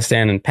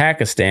Afghanistan and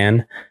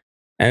Pakistan,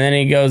 and then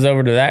he goes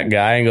over to that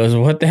guy and goes,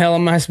 "What the hell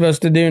am I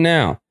supposed to do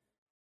now?"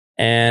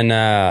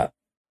 And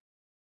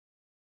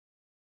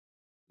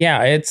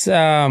yeah, it's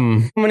so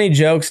many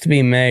jokes to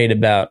be made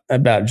about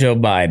Joe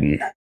Biden.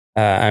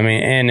 I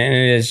mean, and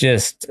it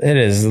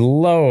is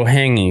low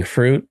hanging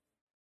fruit,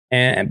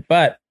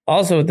 but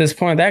also at this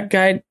point, that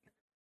guy,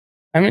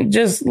 I mean,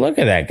 just look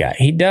at that guy.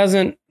 He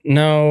doesn't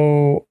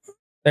know.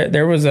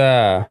 There was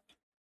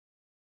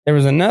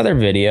another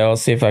video. I'll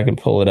see if I can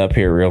pull it up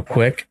here real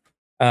quick.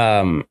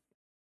 There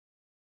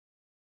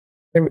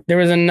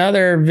was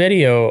another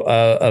video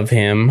of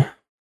him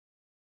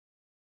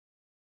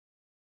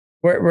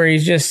where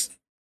he's just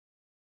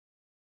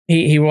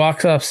he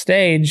walks off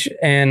stage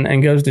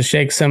and goes to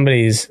shake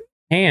somebody's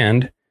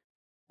hand,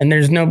 and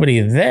there's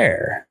nobody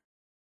there.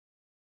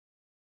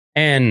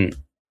 And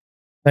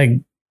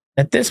like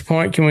at this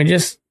point, can we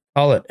just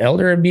call it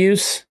elder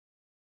abuse?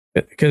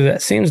 Because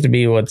that seems to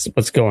be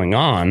what's going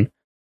on.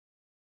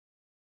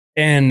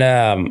 And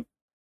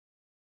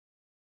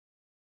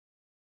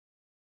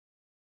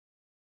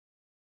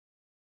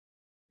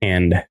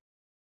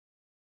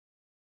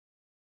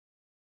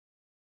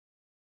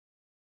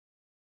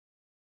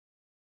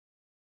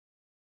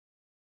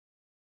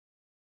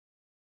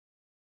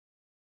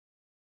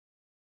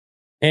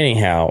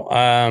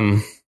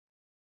anyhow,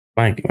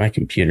 my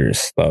computer is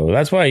slow.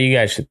 That's why you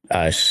guys should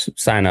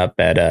sign up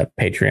at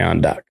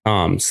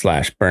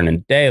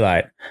patreon.com/burning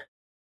daylight,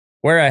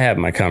 where I have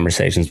my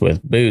conversations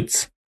with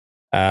Boots.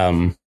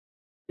 Yeah,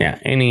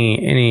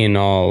 any and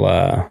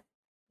all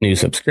new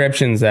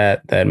subscriptions,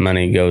 that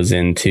money goes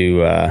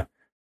into to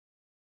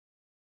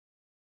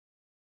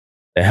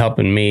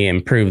helping me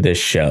improve this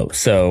show.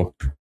 So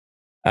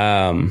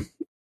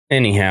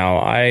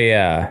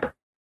anyhow,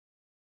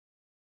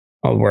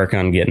 I'll work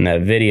on getting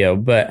that video,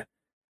 but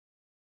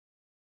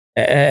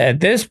at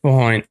this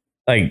point,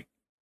 like,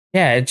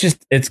 yeah,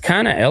 it's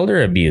kind of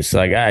elder abuse.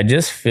 Like, I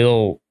just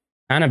feel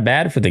kind of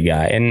bad for the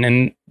guy.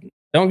 And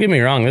don't get me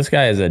wrong, this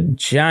guy is a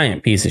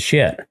giant piece of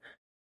shit.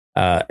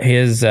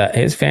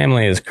 His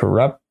family is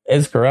corrupt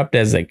as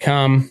they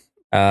come.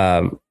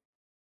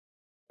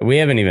 We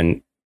haven't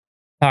even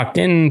talked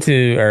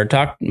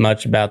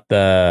much about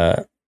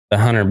the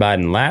Hunter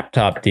Biden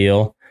laptop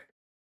deal.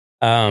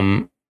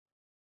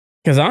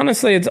 Because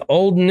honestly, it's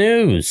old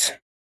news.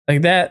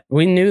 Like that,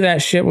 we knew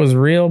that shit was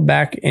real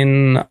back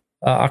in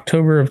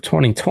October of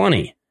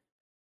 2020.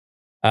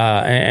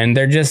 And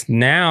they're just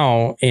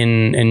now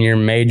in your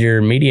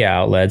major media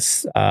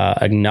outlets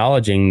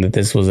acknowledging that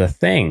this was a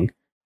thing.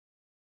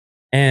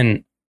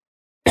 And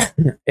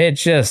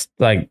it's just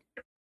like,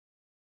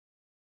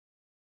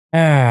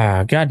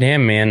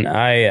 goddamn,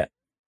 man.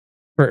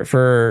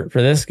 For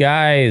this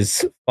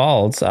guy's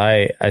faults,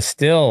 I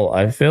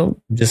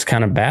feel just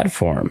kind of bad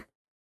for him.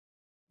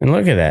 And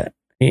look at that.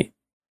 He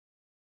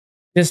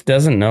just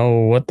doesn't know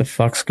what the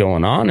fuck's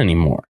going on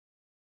anymore.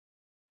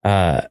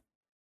 At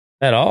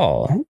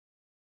all.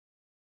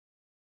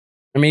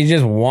 I mean, he's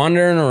just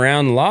wandering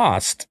around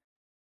lost.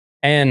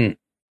 And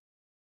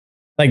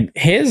like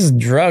his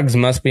drugs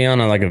must be on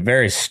a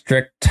very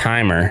strict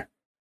timer.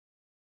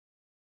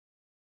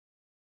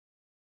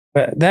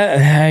 But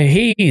I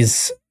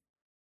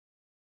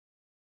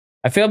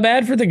feel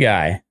bad for the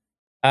guy.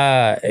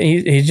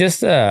 He's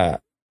just rep.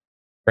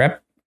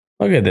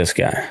 Look at this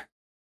guy.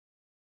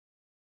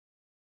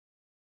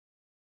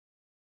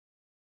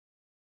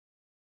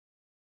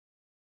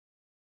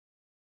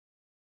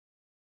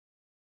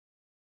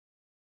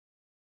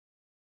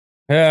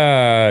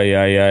 Yeah.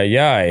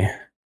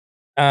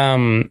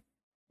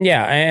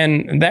 Yeah,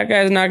 and that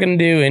guy's not going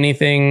to do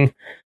anything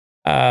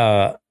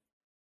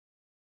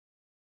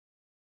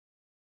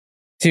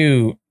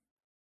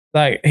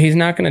he's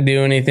not going to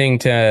do anything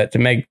to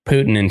make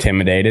Putin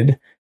intimidated.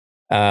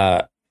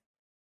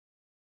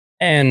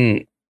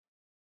 And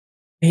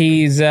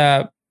he's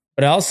but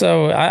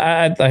also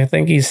I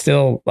think he's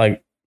still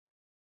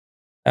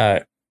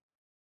kind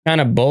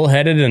of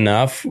bullheaded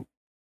enough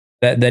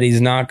that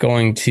he's not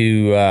going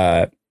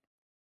to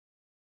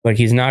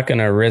he's not going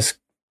to risk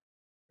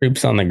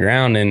troops on the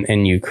ground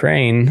in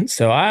Ukraine.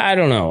 So I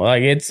don't know.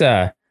 Like it's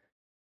a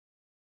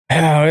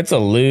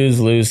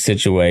lose-lose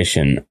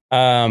situation.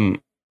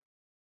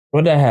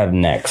 What do I have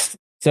next?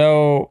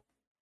 So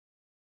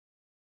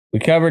we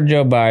covered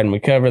Joe Biden. We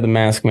covered the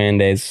mask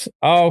mandates.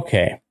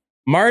 Okay.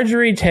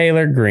 Marjorie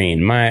Taylor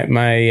Greene, my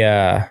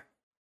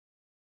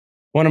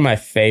one of my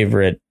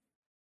favorite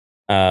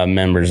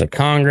members of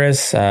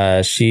Congress.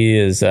 She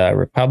is a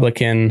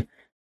Republican,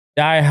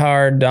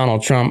 diehard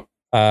Donald Trump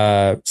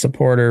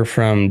supporter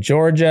from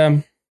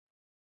Georgia.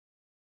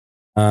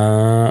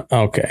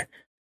 Okay.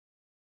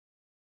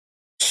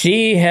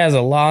 She has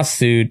a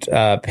lawsuit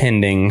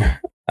pending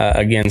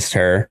against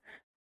her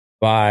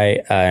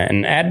by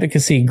an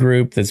advocacy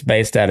group that's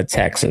based out of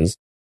Texas.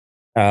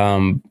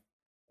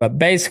 But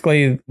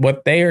basically,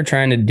 what they are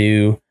trying to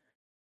do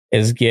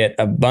is get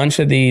a bunch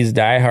of these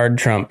diehard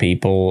Trump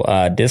people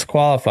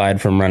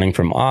disqualified from running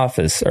for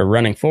office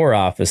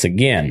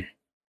again.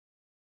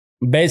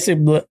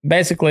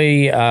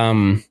 Basically,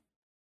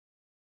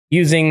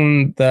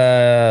 using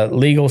the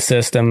legal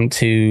system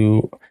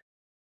to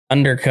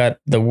undercut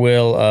the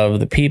will of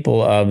the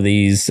people of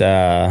these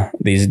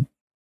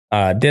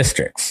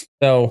districts.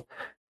 So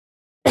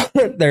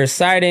they're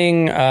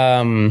citing.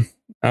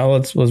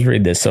 Let's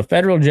read this. So,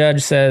 federal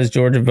judge says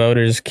Georgia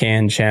voters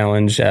can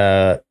challenge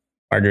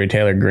Marjorie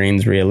Taylor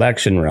Greene's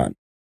re-election run.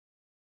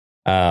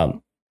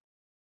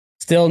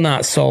 Still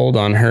not sold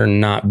on her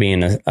not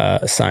being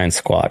a sign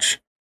squatch.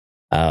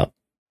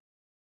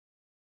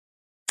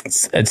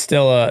 It's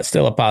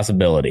still a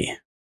possibility.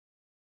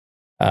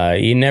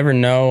 You never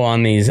know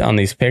on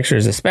these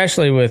pictures,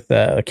 especially with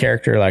a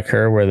character like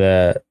her,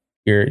 where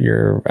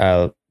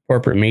your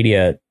corporate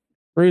media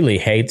truly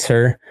hates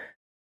her.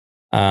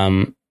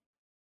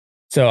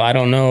 So I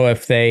don't know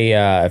if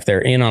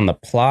they're in on the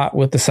plot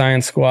with the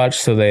Science Squatch,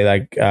 so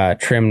they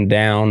trimmed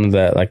down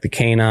the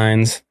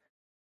canines,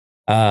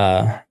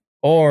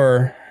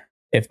 or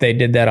if they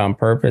did that on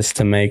purpose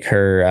to make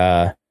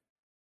her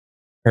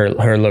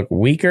look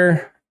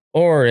weaker,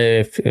 or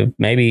if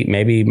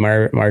maybe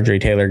Marjorie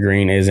Taylor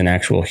Greene is an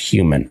actual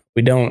human.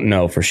 We don't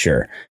know for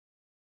sure.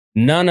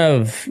 None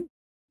of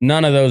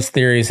those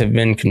theories have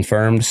been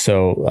confirmed.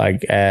 So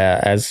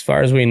as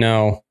far as we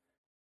know,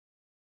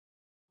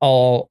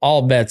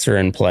 all bets are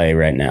in play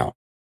right now.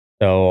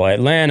 So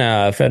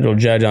Atlanta, a federal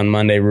judge on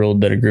Monday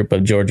ruled that a group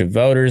of Georgia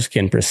voters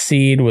can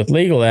proceed with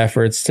legal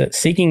efforts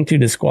seeking to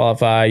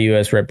disqualify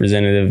U.S.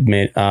 Representative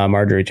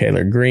Marjorie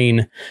Taylor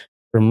Greene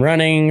from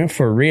running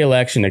for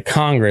re-election to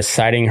Congress,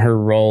 citing her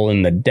role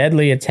in the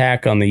deadly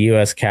attack on the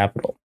U.S.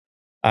 Capitol.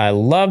 I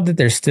love that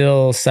they're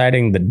still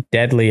citing the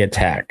deadly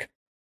attack.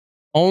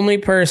 Only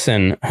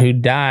person who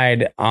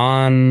died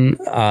on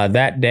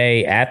that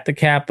day at the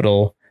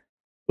Capitol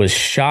was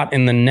shot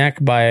in the neck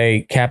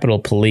by Capitol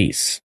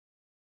Police.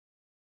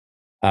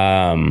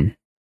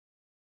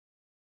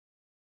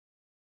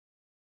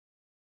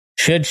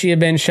 Should she have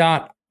been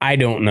shot? I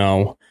don't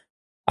know.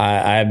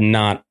 I have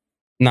not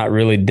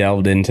really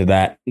delved into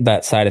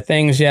that side of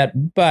things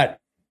yet, but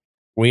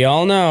we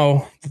all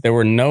know that there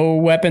were no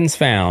weapons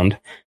found.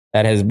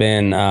 That has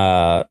been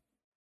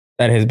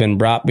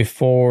brought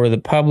before the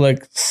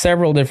public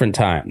several different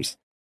times.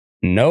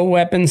 No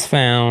weapons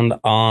found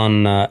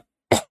on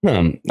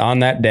on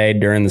that day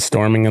during the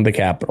storming of the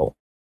Capitol.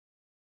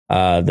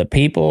 The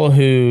people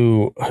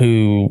who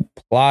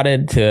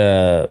plotted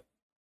to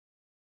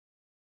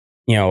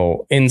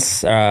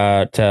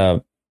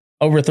to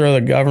overthrow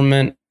the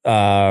government,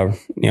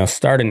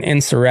 start an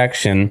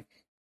insurrection,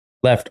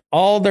 left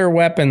all their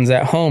weapons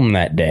at home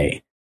that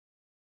day.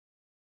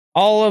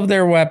 All of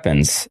their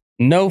weapons,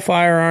 no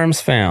firearms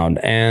found,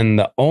 and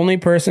the only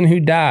person who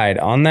died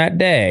on that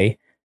day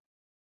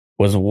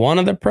was one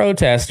of the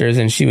protesters,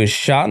 and she was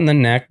shot in the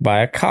neck by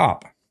a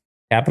cop,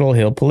 Capitol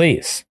Hill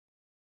Police.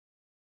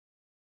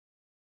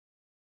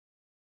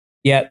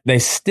 Yet they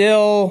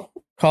still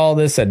call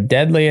this a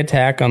deadly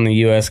attack on the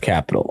U.S.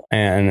 Capitol.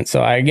 And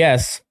so I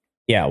guess,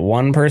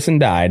 one person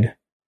died,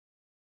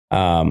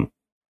 but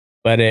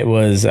it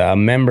was a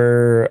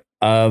member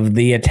of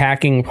the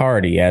attacking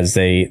party, as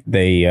they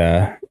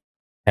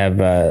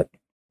have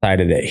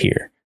cited it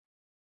here.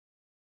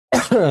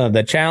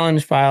 The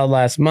challenge filed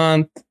last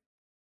month,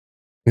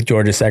 the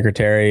Georgia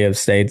Secretary of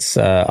State's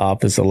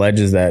office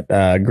alleges that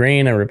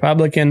Greene, a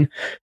Republican,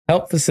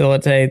 helped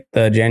facilitate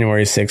the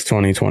January 6,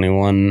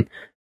 2021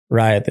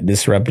 riot that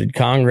disrupted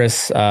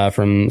Congress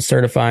from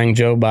certifying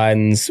Joe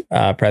Biden's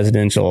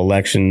presidential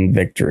election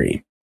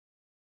victory.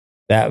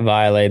 That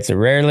violates a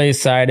rarely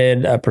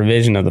cited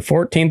provision of the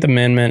 14th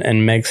Amendment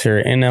and makes her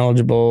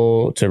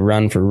ineligible to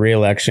run for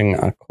re-election,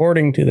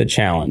 according to the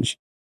challenge.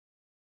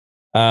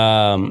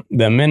 The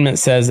amendment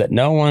says that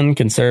no one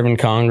can serve in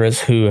Congress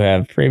who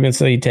have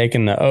previously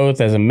taken the oath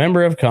as a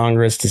member of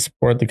Congress to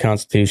support the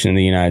Constitution of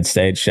the United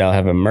States shall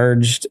have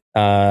emerged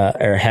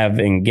or have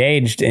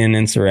engaged in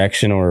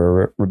insurrection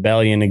or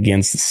rebellion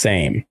against the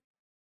same.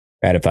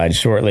 Ratified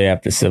shortly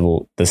after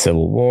the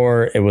Civil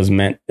War, it was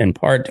meant in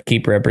part to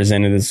keep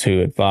representatives who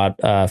had fought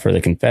for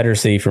the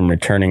Confederacy from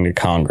returning to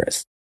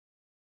Congress.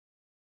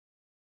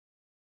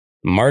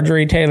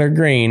 Marjorie Taylor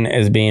Greene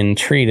is being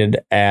treated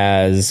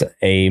as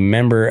a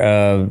member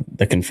of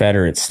the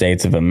Confederate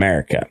States of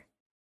America,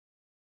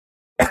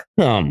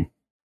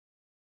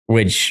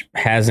 which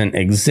hasn't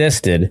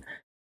existed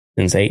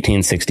since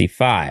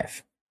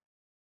 1865.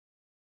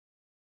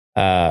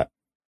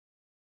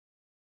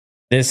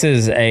 This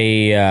is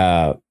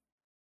the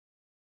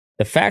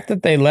fact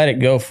that they let it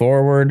go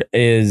forward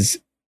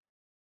is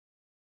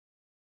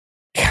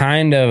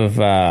kind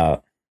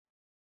of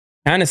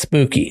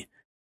spooky.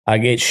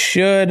 It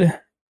should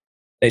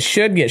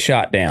get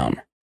shot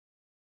down.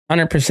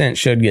 100%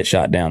 should get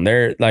shot down.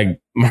 They're like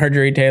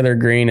Marjorie Taylor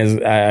Greene is.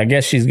 I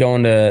guess she's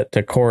going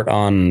to court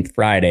on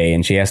Friday,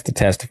 and she has to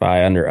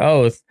testify under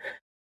oath.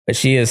 But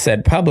she has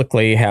said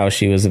publicly how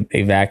she was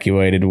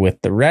evacuated with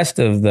the rest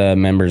of the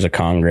members of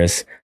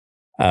Congress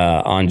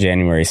on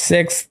January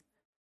 6th,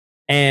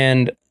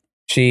 and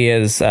she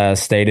has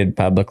stated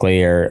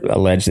publicly or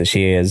alleged that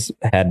she has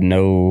had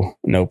no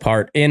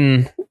part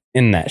in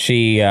that.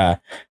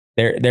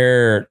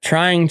 They're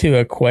trying to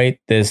equate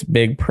this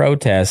big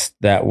protest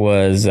that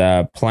was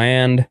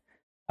planned,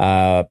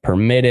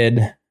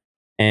 permitted,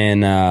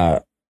 and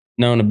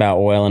known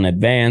about well in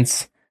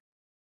advance,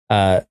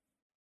 and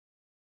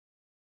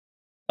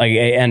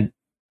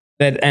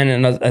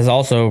is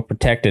also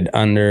protected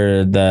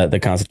under the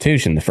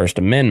Constitution, the First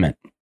Amendment,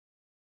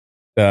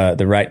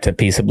 the right to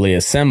peaceably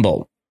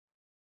assemble,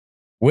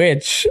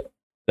 which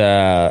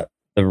the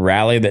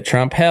rally that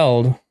Trump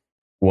held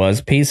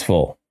was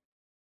peaceful.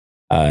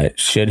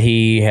 Should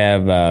he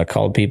have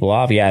called people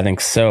off? Yeah, I think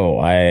so.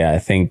 I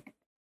think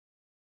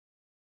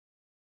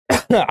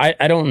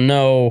I don't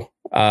know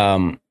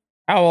how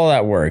all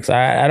that works.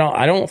 I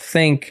don't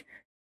think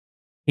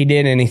he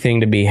did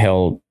anything to be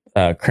held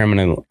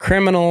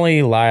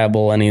criminally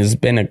liable, and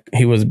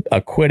he was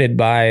acquitted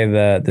by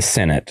the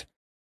Senate,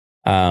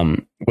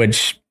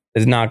 which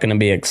is not going to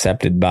be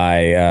accepted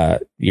by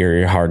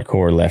your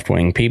hardcore left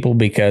wing people,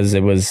 because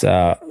it was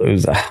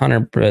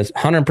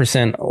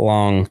 100%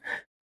 along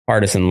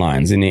partisan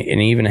lines, and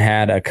he even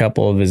had a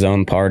couple of his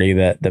own party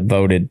that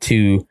voted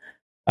to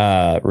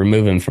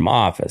remove him from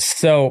office.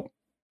 So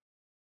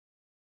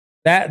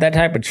that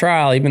type of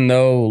trial, even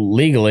though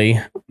legally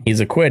he's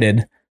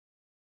acquitted,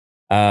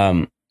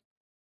 that's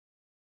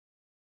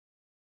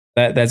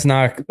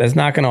not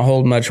going to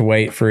hold much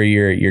weight for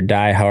your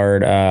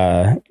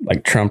diehard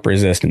like Trump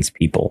resistance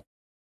people.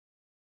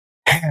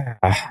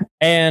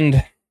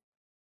 And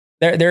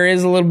there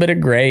is a little bit of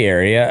gray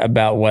area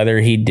about whether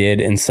he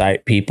did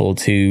incite people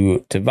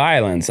to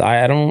violence.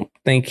 I don't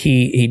think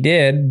he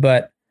did,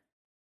 but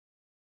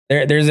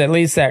there's at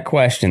least that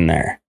question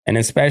there, and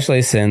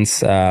especially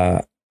since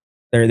there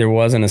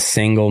wasn't a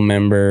single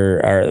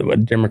member or a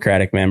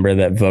Democratic member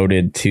that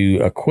voted to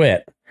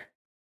acquit.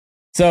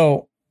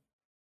 So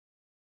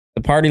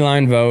the party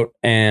line vote,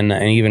 and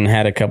even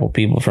had a couple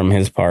people from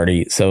his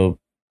party. So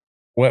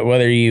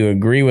whether you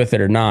agree with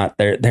it or not,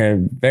 there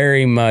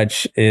very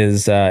much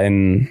is,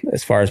 in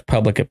as far as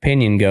public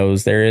opinion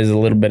goes, there is a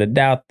little bit of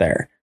doubt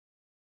there.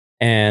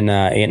 And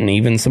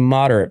even some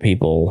moderate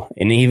people,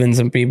 and even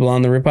some people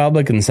on the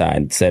Republican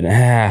side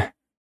said,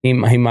 he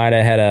might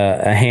have had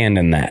a hand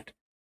in that.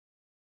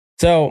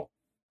 So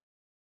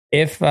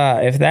if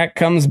that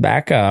comes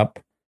back up,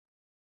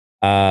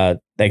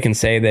 they can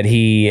say that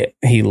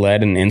he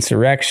led an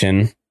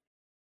insurrection,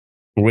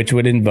 which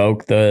would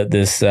invoke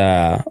this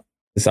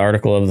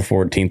article of the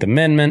 14th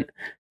Amendment,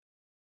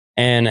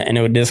 and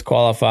it would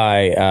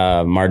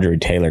disqualify Marjorie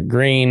Taylor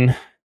Greene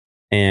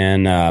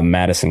and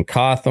Madison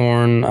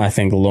Cawthorn. I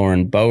think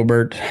Lauren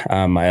Boebert,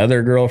 my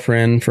other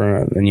girlfriend,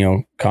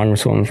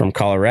 Congresswoman from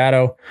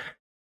Colorado,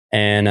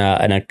 and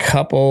a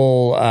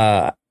couple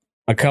of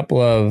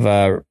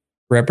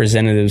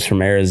representatives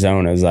from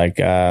Arizona, like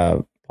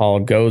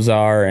Paul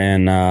Gosar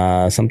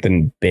and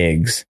something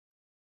Biggs.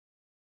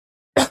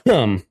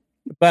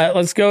 But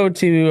let's go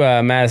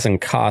to Madison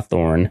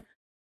Cawthorn.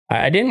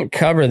 I didn't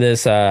cover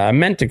this. I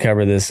meant to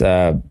cover this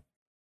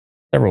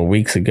several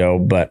weeks ago,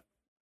 but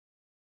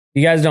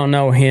if you guys don't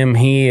know him,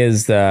 he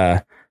is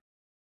the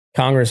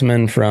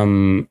congressman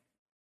from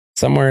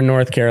somewhere in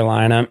North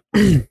Carolina.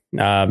 He's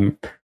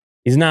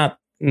not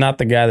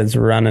the guy that's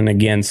running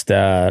against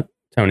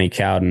Tony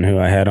Cowden, who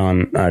I had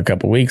on a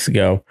couple weeks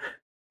ago.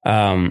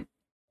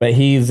 But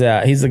he's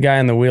the guy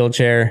in the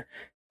wheelchair,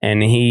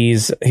 and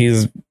he's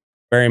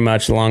very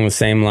much along the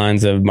same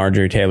lines of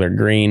Marjorie Taylor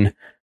Greene.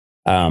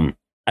 I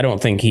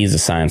don't think he's a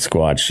science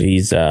squatch.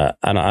 He's I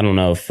don't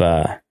know if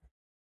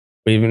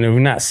we've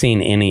not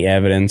seen any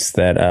evidence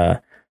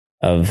that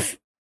of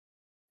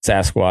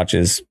Sasquatch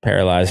is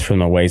paralyzed from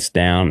the waist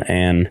down,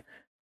 and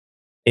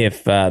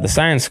if the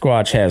science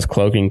squatch has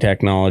cloaking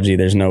technology,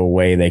 there's no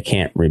way they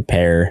can't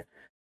repair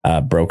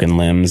broken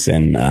limbs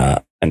and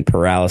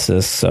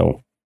paralysis.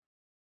 So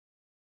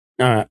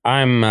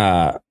I'm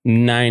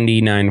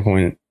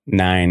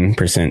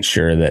 99.9%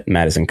 sure that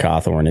Madison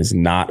Cawthorn is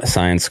not a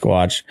science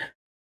squatch,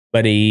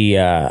 but he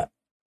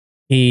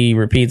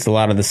repeats a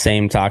lot of the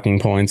same talking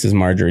points as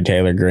Marjorie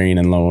Taylor Greene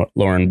and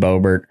Lauren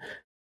Boebert.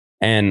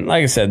 And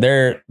like I said,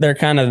 they're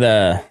kind of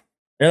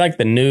they're like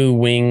the new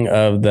wing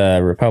of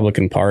the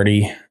Republican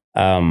Party.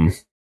 And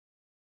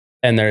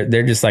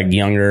they're just like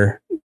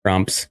younger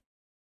Trumps.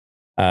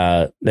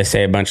 They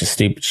say a bunch of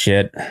stupid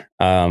shit.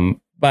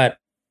 But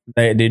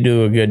they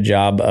do a good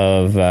job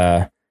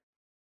of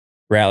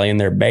rallying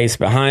their base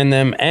behind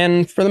them.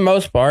 And for the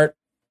most part,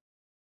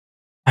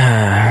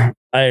 I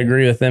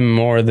agree with them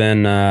more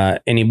than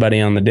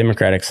anybody on the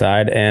Democratic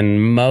side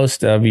and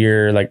most of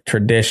your like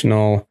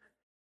traditional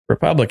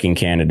Republican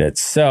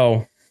candidates.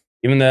 So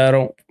even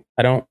though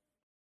I don't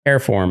care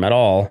for them at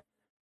all,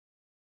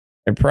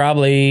 they're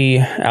probably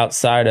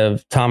outside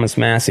of Thomas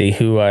Massie,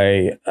 who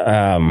I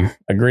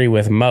agree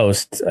with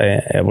most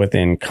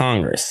within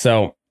Congress.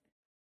 So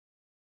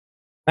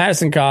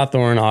Madison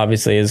Cawthorn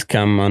obviously has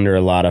come under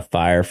a lot of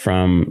fire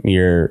from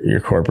your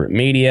corporate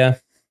media.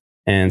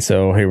 And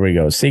so here we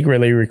go.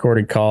 Secretly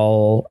recorded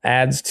call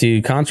adds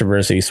to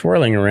controversy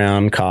swirling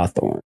around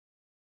Cawthorn.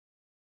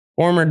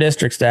 Former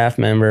district staff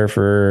member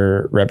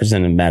for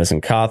Representative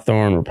Madison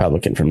Cawthorn,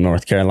 Republican from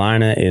North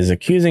Carolina, is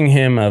accusing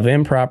him of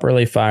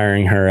improperly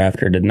firing her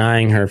after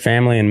denying her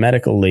family and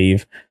medical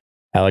leave.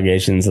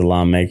 Allegations the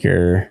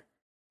lawmaker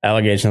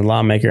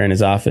and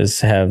his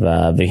office have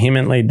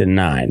vehemently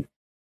denied.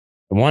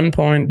 At one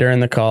point during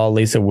the call,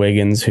 Lisa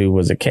Wiggins, who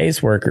was a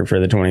caseworker for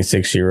the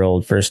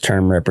 26-year-old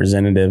first-term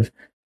representative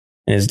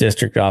in his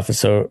district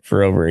office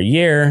for over a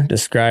year,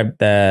 described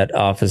that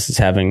office as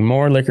having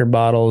more liquor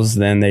bottles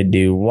than they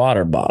do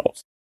water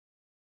bottles.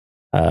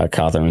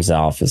 Cawthorn's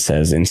office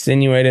has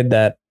insinuated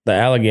that the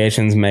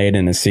allegations made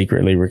in a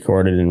secretly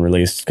recorded and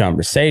released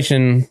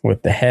conversation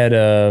with the head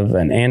of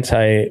an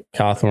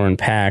anti-Cawthorn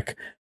PAC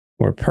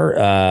were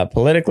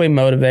politically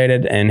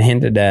motivated and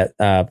hinted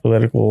at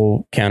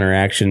political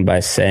counteraction by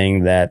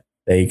saying that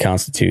they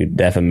constitute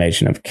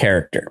defamation of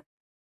character.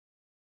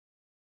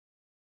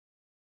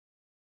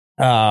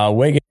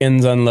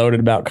 Wiggins unloaded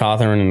about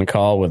Cawthorn in a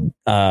call with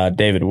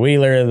David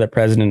Wheeler, the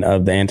president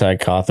of the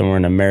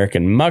anti-Cawthorn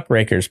American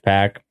Muckrakers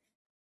PAC,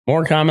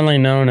 more commonly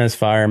known as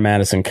Fire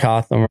Madison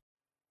Cawthorn,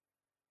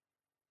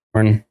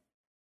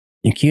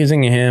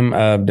 accusing him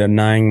of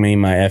denying me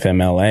my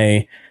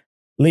FMLA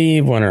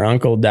leave when her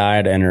uncle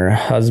died and her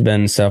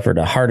husband suffered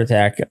a heart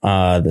attack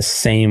the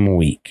same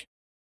week.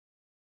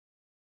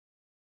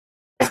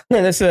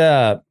 This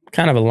is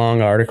kind of a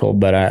long article,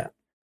 but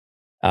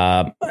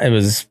I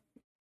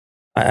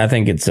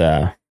think it's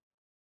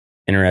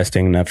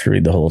interesting enough to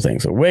read the whole thing.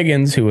 So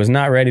Wiggins, who was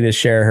not ready to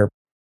share her...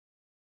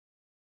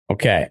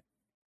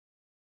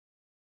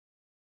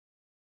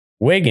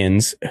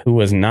 Wiggins, who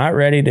was not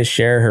ready to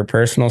share her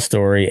personal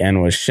story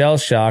and was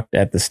shell-shocked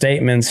at the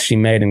statements she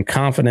made in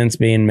confidence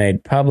being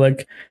made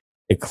public,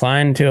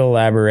 declined to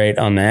elaborate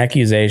on the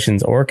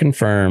accusations or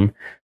confirm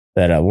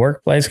that a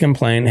workplace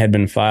complaint had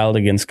been filed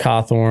against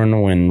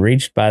Cawthorn when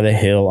reached by the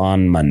Hill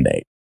on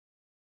Monday.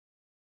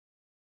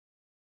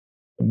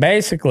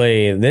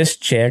 Basically, this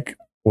chick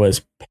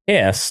was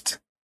pissed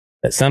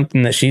that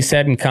something that she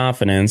said in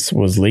confidence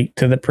was leaked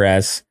to the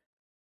press,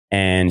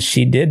 and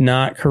she did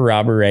not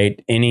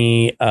corroborate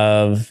any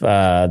of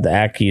the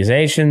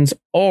accusations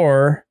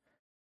or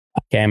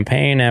a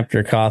campaign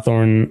after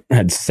Cawthorn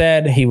had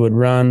said he would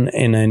run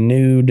in a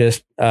new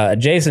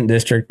adjacent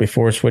district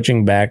before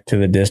switching back to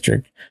the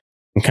district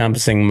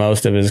encompassing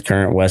most of his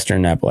current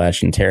Western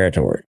Appalachian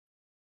territory.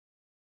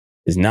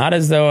 It's not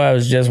as though I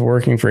was just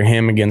working for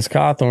him against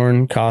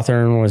Cawthorn.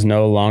 Cawthorn was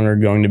no longer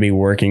going to be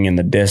working in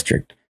the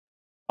district.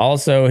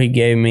 Also, he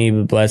gave me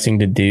the blessing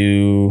to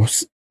do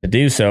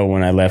so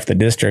when I left the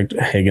district,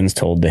 Wiggins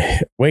told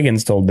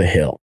the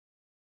Hill.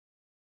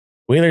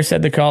 Wheeler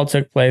said the call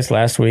took place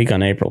last week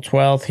on April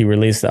 12th. He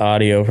released the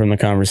audio from the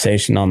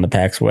conversation on the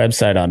PAC's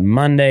website on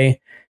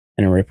Monday,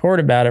 and a report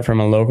about it from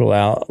a local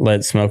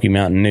outlet, Smoky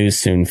Mountain News,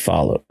 soon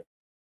followed.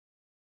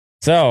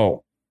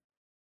 So,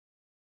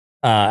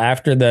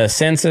 after the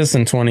census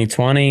in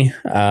 2020,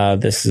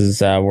 this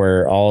is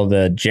where all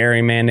the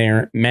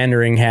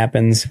gerrymandering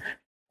happens.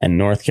 And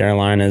North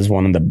Carolina is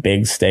one of the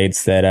big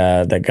states that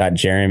got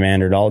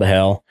gerrymandered all to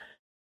hell.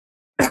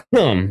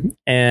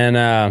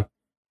 And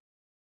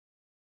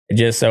it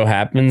just so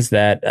happens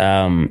that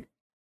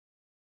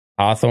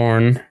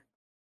Cawthorn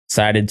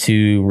decided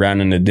to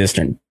run in a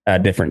different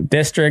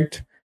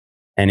district.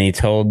 And he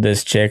told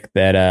this chick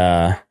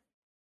that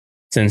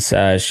since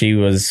she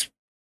was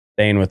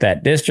staying with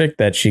that district,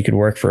 that she could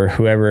work for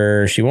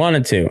whoever she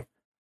wanted to.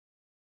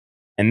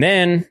 And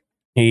then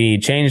he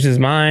changed his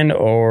mind,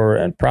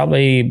 or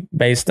probably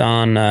based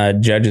on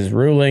judges'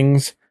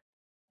 rulings,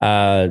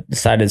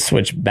 decided to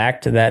switch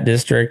back to that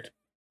district.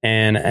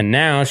 And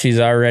now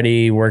she's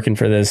already working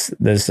for this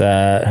who's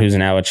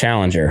now a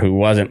challenger, who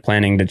wasn't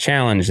planning to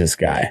challenge this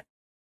guy.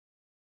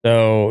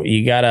 So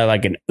you got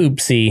an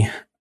oopsie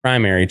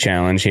primary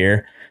challenge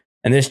here.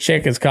 And this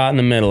chick is caught in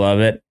the middle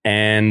of it.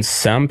 And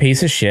some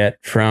piece of shit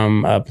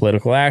from a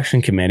political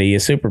action committee,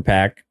 a super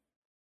PAC,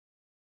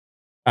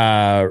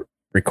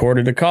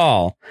 recorded a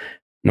call.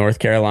 North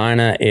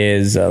Carolina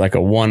is like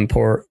a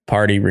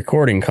one-party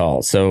recording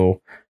call.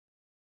 So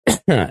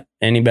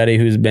anybody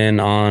who's been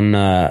on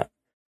the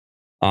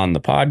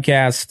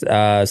podcast,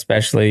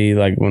 especially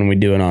like when we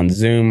do it on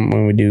Zoom,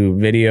 when we do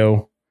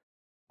video,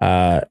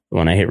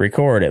 when I hit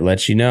record, it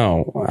lets you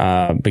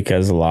know,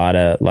 because a lot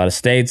of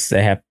states,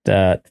 they have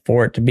to,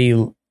 for it to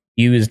be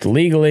used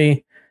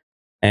legally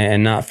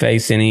and not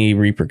face any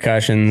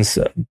repercussions,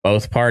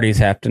 both parties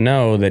have to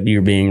know that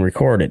you're being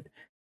recorded.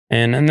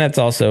 And that's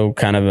also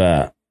kind of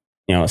a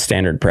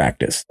standard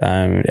practice.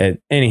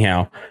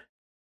 Anyhow,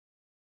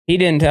 he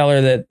didn't tell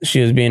her that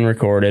she was being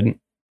recorded,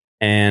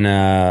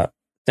 and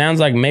sounds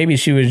like maybe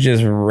she was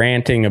just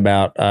ranting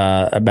about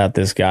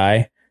this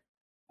guy,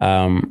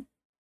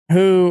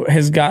 who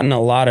has gotten a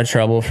lot of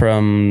trouble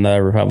from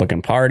the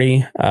Republican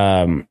Party.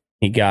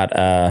 He got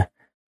a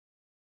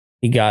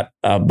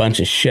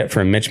bunch of shit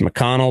from Mitch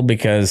McConnell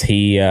because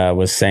he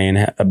was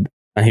saying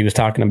he was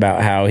talking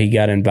about how he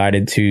got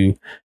invited to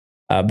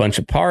a bunch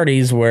of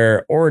parties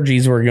where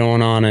orgies were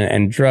going on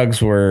and drugs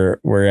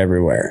were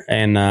everywhere.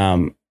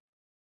 And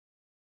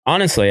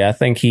honestly, I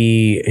think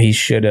he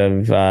should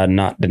have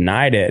not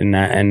denied it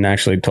and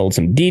actually told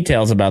some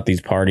details about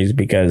these parties,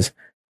 because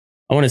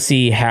I want to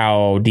see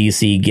how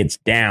DC gets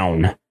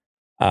down.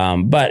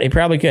 But he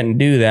probably couldn't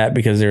do that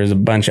because there's a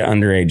bunch of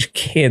underage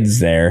kids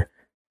there.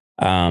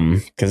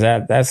 Because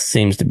that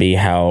seems to be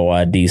how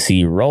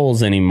DC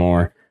rolls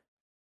anymore.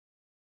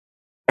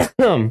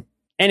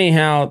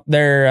 Anyhow,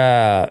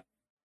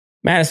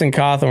 Madison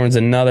Cawthorn's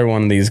another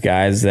one of these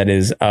guys that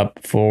is up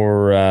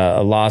for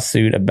a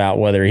lawsuit about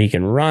whether he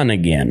can run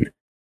again.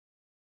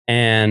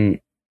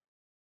 And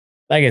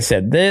like I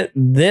said,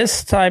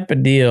 this type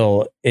of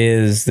deal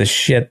is the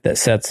shit that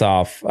sets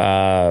off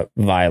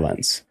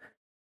violence.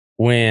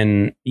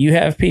 When you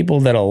have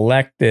people that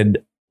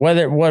elected, what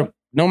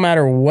no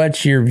matter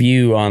what your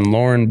view on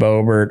Lauren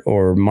Boebert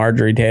or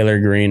Marjorie Taylor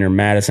Greene or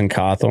Madison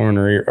Cawthorn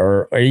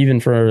or even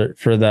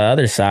for the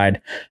other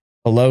side,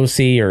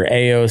 Pelosi or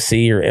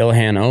AOC or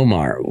Ilhan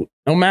Omar,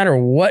 no matter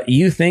what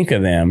you think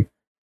of them,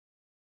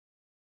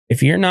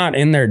 if you're not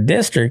in their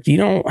district, you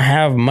don't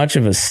have much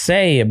of a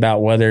say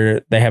about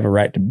whether they have a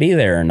right to be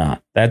there or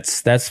not.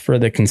 That's for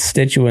the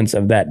constituents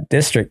of that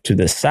district to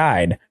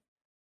decide.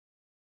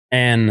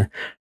 And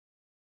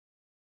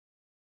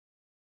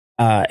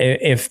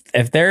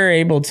if they're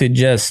able to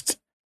just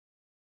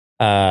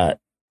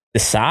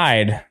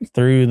decide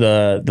through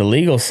the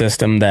legal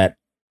system that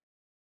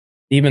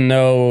even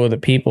though the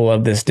people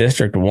of this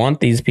district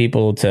want these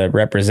people to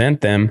represent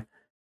them,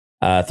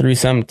 through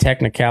some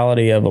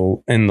technicality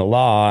in the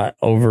law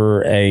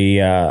over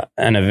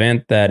an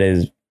event that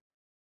is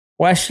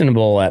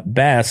questionable at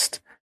best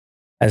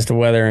as to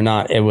whether or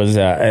not it was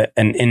an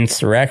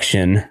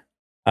insurrection,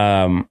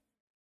 and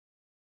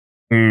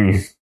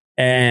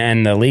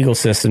the legal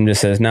system just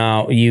says,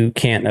 no, you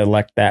can't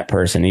elect that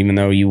person even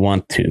though you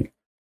want to.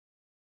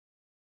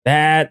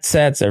 That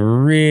sets a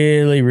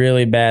really,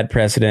 really bad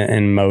precedent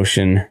in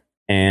motion,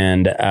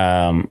 and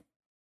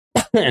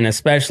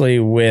especially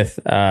with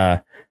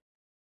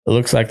it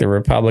looks like the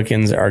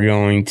Republicans are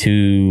going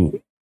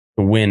to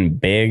win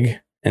big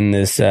in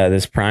this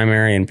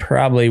primary and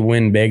probably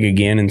win big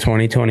again in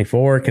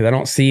 2024 because I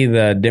don't see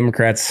the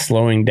Democrats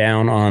slowing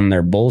down on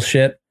their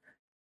bullshit.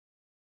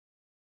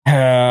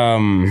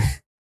 Yeah,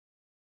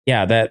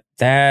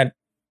 that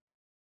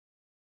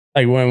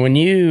like when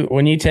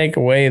you take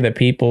away the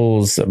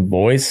people's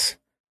voice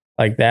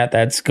like that,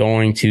 that's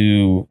going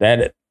to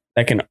that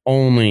can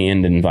only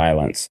end in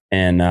violence.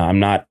 And I'm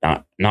not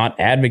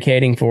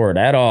advocating for it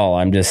at all.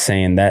 I'm just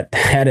saying that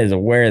is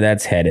where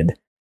that's headed.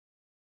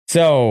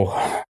 So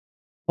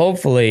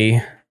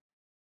hopefully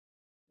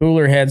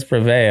cooler heads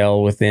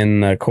prevail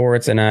within the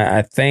courts. And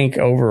I think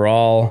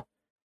overall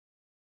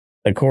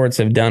the courts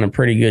have done a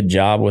pretty good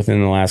job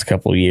within the last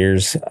couple of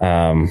years.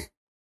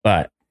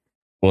 But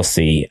we'll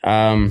see.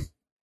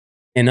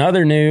 In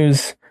other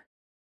news,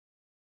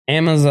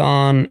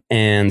 Amazon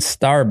and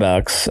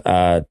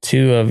Starbucks,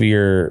 two of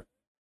your,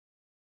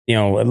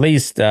 at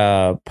least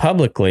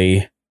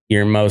publicly,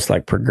 your most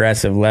like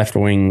progressive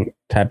left-wing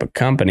type of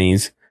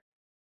companies,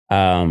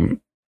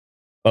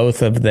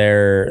 both of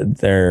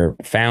their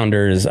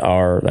founders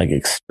are like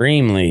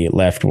extremely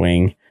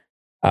left-wing.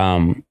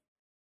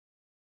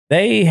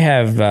 They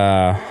have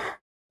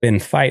been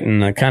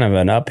fighting a kind of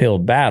an uphill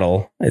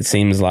battle. It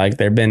seems like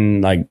they've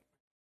been like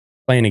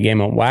playing a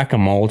game of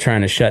whack-a-mole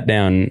trying to shut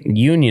down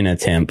union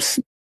attempts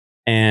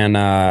and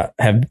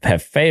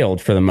have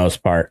failed for the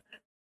most part.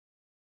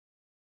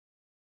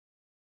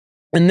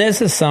 And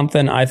this is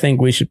something I think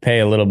we should pay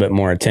a little bit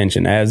more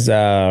attention, as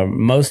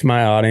most of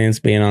my audience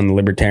being on the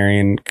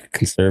libertarian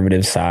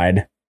conservative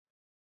side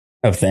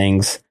of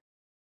things.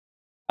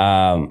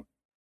 Kind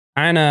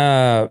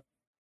of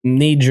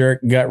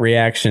knee-jerk gut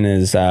reaction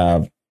is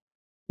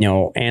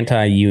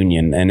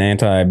anti-union and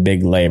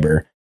anti-big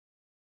labor.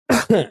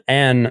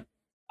 And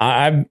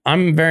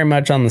I'm very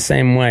much on the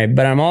same way,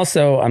 but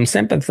I'm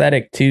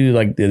sympathetic to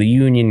like the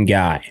union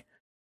guy.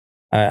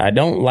 I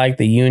don't like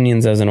the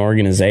unions as an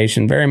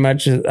organization very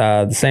much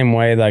the same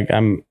way. Like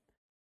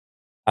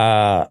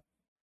I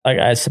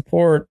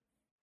support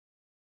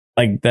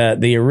like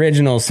the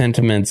original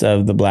sentiments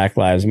of the Black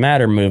Lives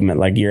Matter movement,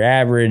 like your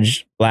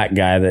average black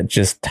guy that's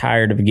just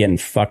tired of getting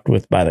fucked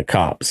with by the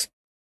cops.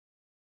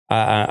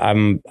 I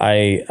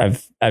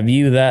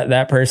view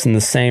that person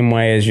the same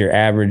way as your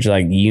average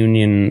like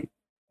union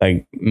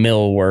like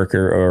mill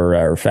worker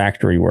or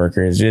factory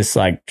worker is just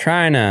like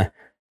trying to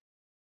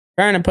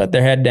put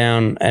their head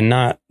down and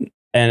not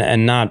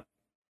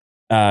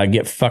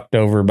get fucked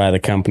over by the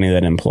company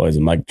that employs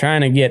them, like trying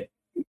to get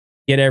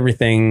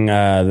everything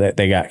that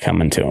they got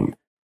coming to them.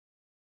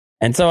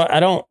 And so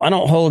I don't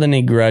hold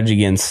any grudge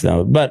against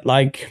them, but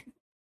like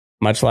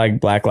much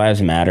like Black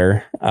Lives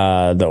Matter,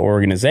 the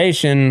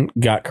organization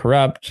got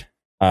corrupt.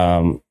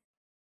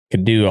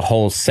 Could do a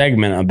whole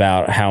segment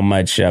about how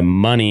much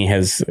money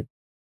has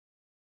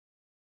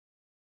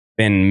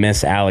been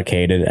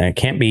misallocated and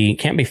can't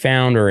be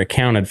found or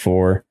accounted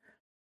for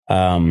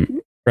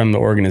from the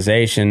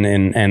organization,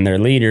 and their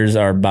leaders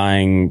are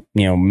buying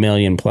 $1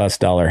 million+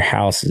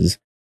 houses.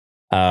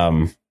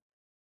 That's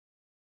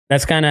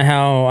kind of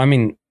how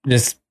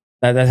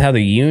that's how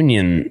the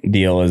union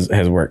deal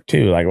has worked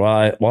too. Like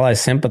while I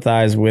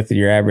sympathize with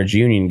your average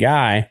union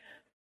guy,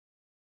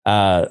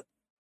 the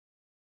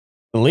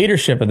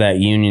leadership of that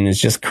union is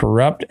just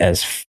corrupt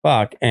as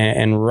fuck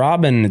and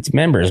robbing its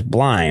members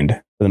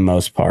blind for the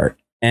most part.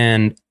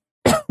 And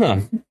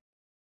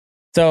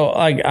so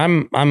like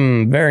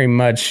I'm very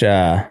much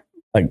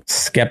like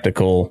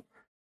skeptical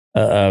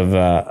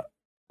of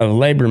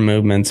labor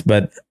movements,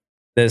 but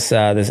this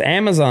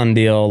Amazon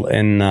deal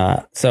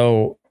and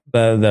so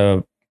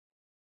the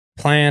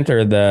plant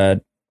or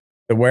the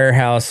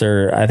warehouse,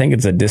 or I think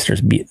it's a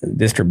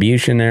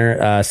distribution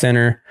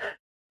center.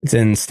 It's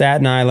in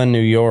Staten Island,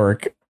 New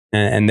York.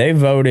 and they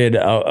voted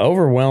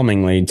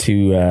overwhelmingly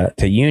to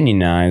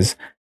unionize,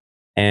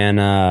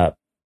 and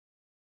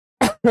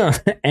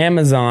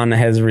Amazon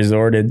has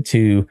resorted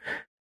to.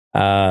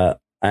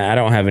 I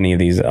don't have any of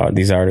these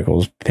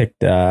articles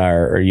picked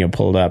or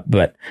pulled up,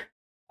 but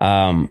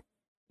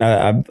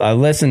I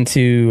listened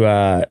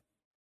to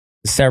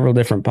several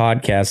different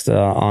podcasts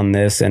on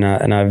this, and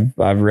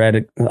I've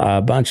read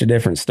a bunch of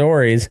different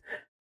stories,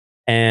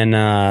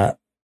 and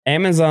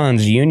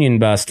Amazon's union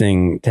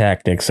busting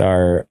tactics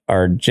are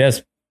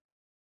just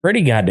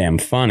pretty goddamn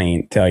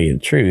funny, to tell you the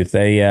truth.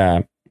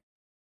 They're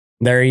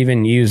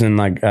even using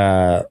like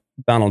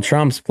Donald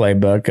Trump's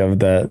playbook of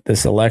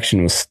this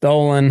election was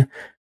stolen.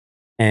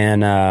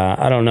 And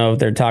I don't know if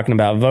they're talking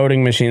about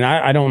voting machine.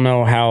 I don't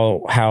know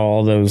how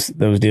all those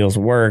deals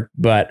work,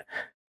 but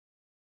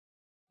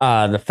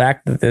the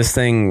fact that this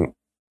thing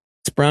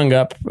sprung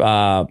up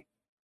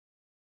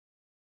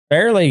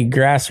fairly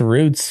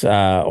grassroots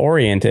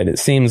oriented, it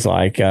seems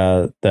like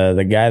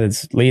the guy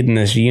that's leading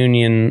this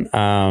union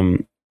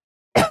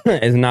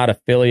is not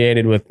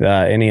affiliated with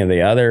any of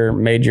the other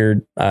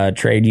major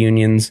trade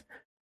unions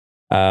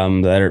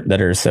that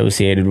are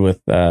associated with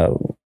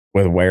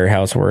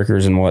warehouse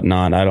workers and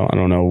whatnot. I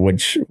don't know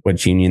which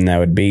union that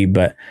would be,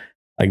 but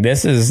like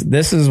this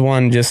is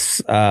one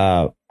just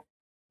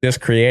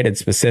created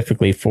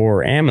specifically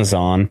for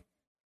Amazon,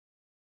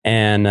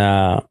 and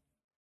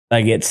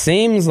like it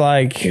seems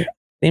like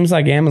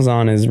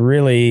Amazon is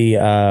really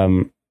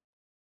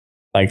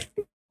like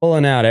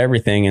pulling out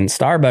everything, and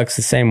Starbucks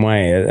the same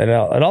way. It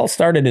all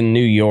started in New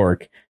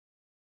York,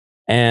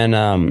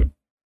 and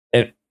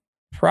it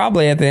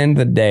probably at the end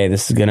of the day,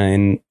 this is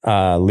going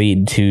to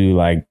lead to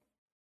like.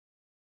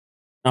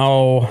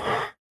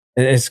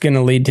 It's going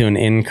to lead to an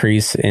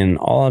increase in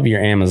all of your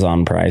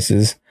Amazon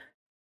prices,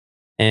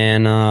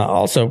 and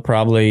also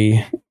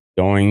probably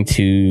going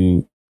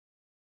to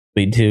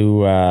lead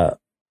to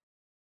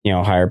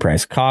higher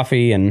price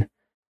coffee and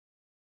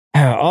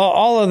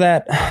all of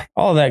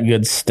that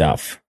good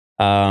stuff.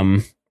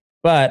 But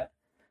at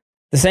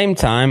the same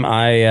time,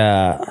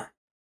 I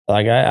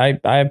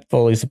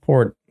fully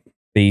support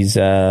these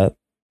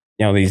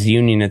these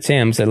union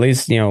attempts, at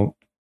least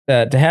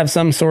to have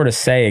some sort of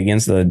say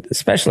against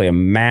especially a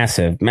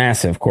massive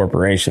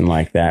corporation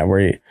like that,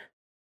 where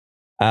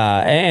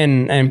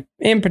and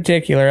in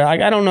particular,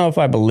 like, I don't know if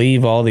I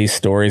believe all these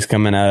stories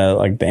coming out of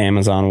like the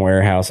Amazon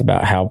warehouse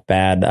about how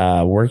bad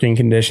working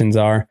conditions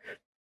are,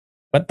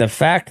 but the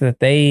fact that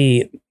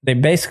they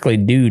basically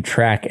do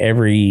track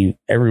every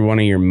one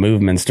of your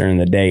movements during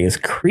the day is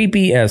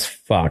creepy as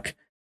fuck.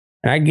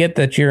 And I get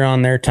that you're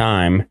on their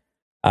time,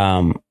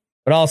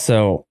 but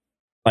also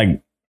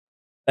like.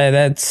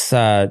 That's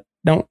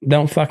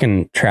don't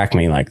fucking track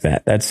me like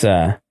that. That's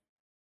and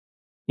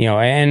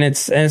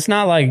it's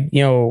not like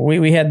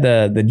we had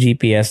the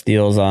GPS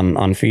deals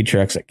on feed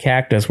trucks at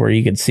Cactus where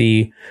you could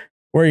see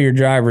where your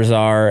drivers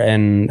are,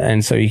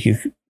 and so you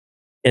could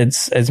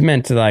it's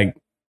meant to like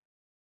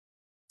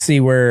see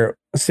where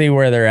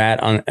they're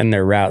at in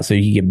their route, so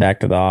you can get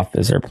back to the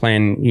office or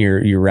plan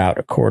your route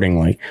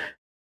accordingly.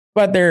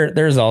 But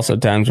there's also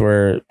times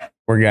where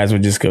guys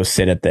would just go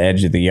sit at the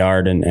edge of the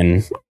yard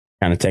and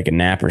kind of take a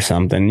nap or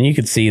something. You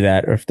could see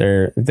that if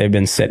they've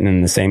been sitting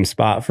in the same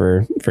spot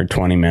for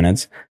 20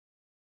 minutes.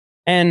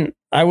 And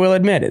I will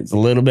admit it's a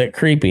little bit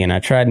creepy, and I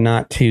tried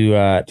not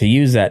to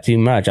use that too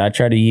much. I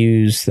try to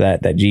use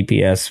that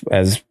GPS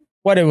as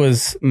what it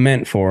was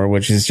meant for,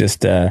 which is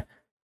just to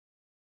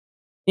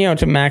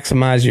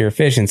maximize your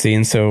efficiency,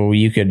 and so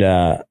you could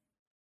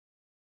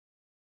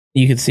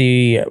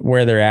see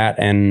where they're at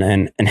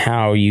and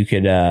how you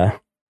could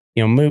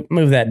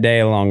move that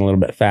day along a little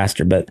bit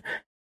faster. But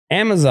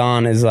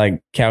Amazon is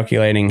like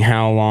calculating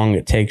how long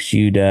it takes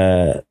you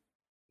to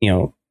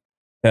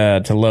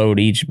load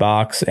each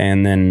box,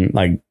 and then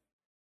like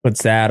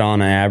puts that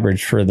on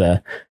average for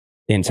the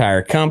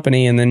entire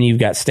company. And then you've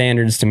got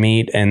standards to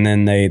meet, and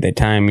then they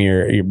time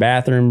your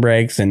bathroom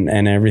breaks and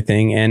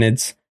everything. And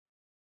it's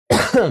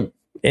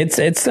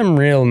it's some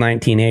real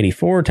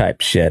 1984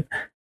 type shit.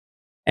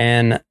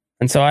 And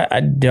so I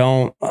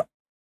don't,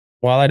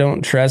 while I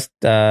don't trust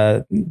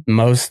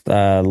most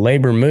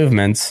labor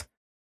movements,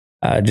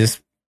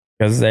 just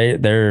because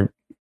they're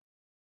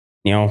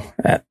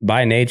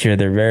by nature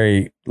they're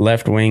very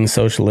left wing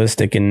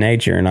socialistic in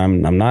nature, and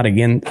I'm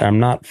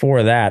not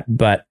for that.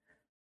 But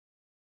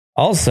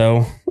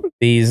also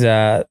these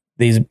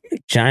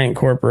giant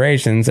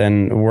corporations,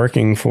 and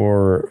working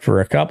for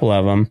a couple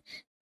of them,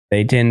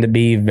 they tend to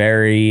be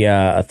very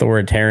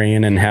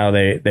authoritarian in how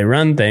they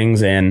run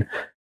things, and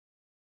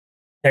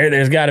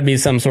there's got to be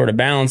some sort of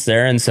balance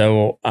there. And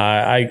so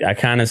I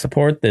kind of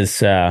support this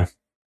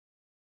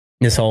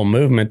whole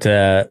movement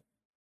to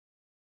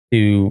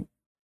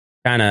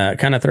kind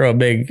of throw a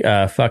big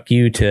fuck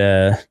you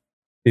to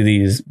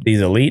these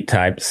elite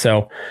types.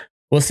 So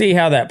we'll see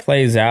how that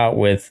plays out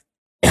with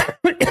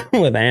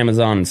with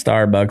Amazon and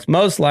Starbucks.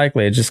 Most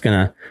likely it's just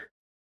gonna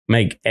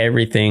make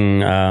everything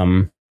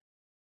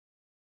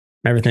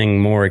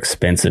more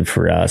expensive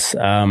for us.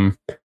 But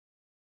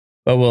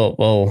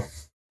we'll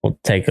we'll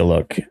take a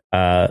look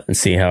and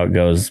see how it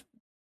goes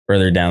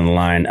further down the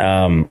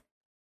line.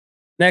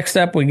 Next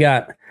up, we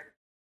got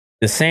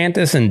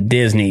DeSantis and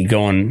Disney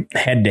going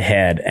head to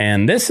head.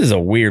 And this is a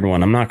weird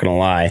one. I'm not going to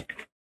lie.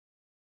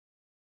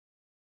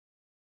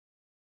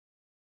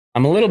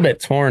 I'm a little bit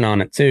torn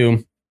on it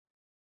too.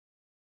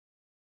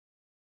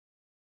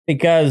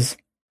 Because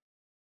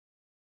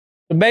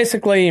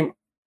basically,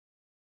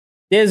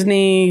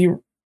 Disney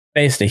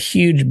faced a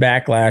huge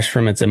backlash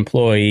from its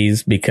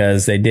employees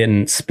because they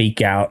didn't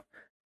speak out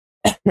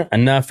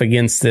enough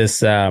against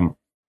this,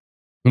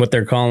 what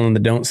they're calling the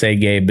Don't Say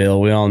Gay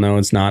bill. We all know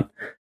it's not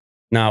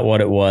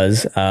what it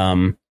was.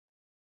 I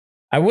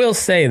will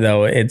say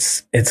though,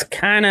 it's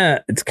kind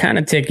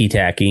of ticky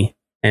tacky,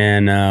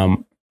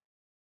 and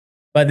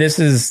but this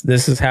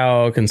is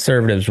how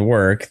conservatives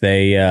work.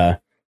 They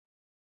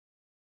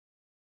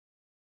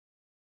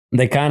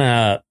kind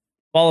of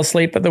fall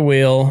asleep at the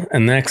wheel,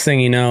 and the next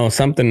thing you know,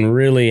 something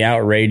really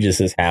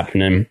outrageous is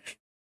happening.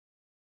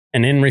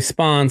 And in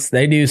response,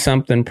 they do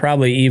something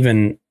probably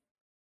even,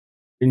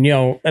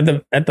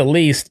 at the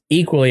least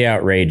equally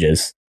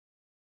outrageous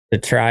to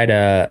try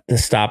to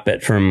stop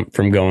it from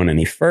going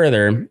any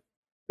further.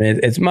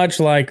 It's much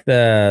like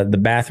the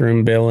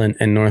bathroom bill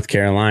in North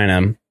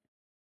Carolina,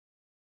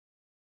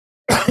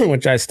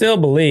 which I still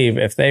believe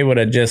if they would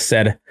have just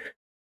said,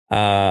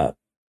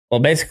 well,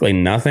 basically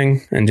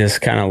nothing, and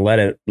just kind of let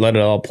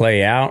it all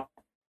play out,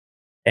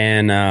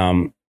 and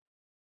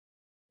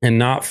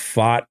not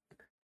fought,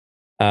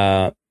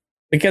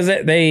 because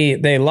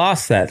they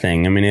lost that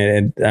thing. I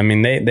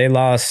mean, they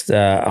lost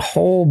a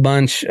whole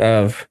bunch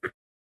of.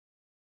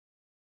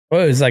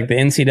 Well, it was like the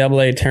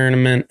NCAA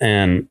tournament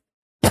and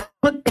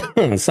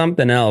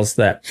something else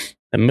that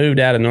moved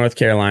out of North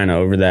Carolina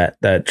over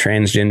that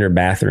transgender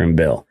bathroom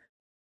bill.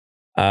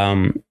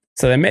 So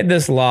they made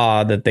this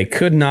law that they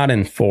could not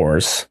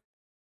enforce,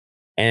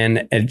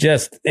 and it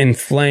just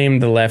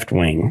inflamed the left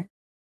wing.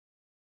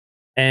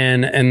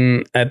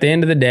 And at the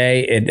end of the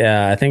day,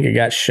 I think it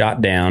got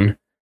shot down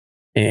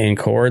in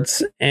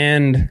courts,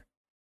 and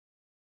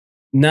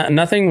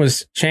nothing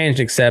was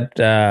changed except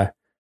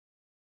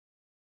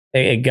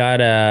it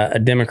got a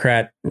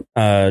Democrat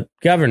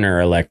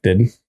governor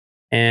elected,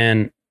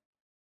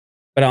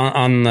 but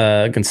on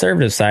the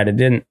conservative side, it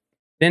didn't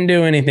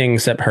do anything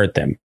except hurt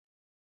them.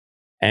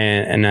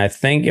 And I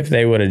think if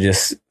they would have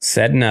just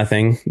said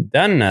nothing,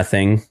 done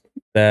nothing,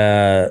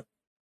 the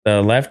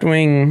left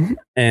wing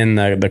and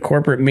the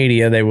corporate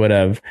media, they would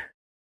have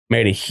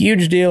made a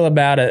huge deal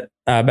about it,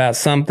 about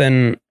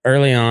something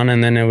early on,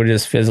 and then it would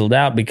just fizzled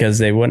out because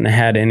they wouldn't have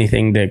had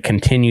anything to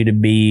continue to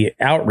be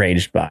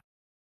outraged by.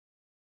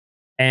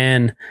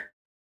 And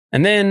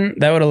then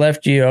that would have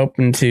left you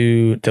open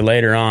to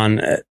later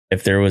on,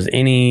 if there was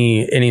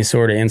any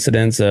sort of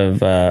incidents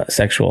of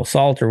sexual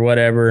assault or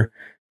whatever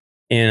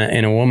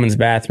in a woman's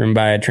bathroom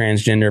by a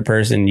transgender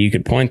person, you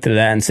could point to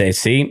that and say,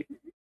 see,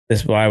 this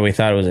is why we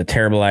thought it was a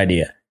terrible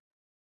idea.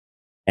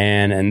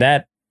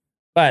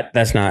 But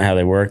that's not how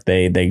they work.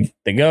 They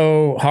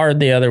go hard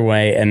the other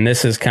way. And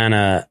this is kind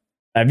of,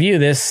 I view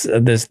this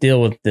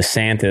deal with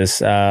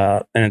DeSantis,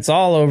 and it's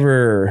all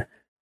over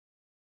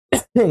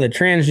the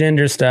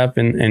transgender stuff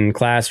in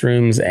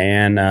classrooms,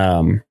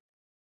 and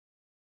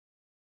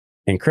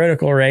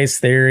critical race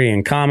theory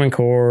and Common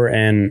Core,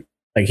 and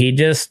like he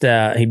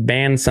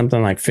banned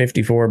something like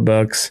 54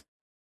 books,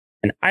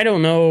 and I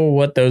don't know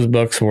what those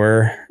books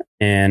were,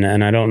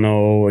 and I don't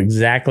know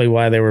exactly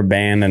why they were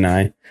banned,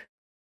 and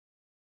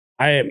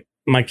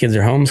my kids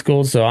are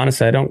homeschooled, so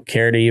honestly I don't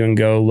care to even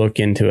go look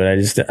into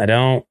it. I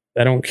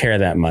don't care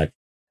that much.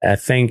 I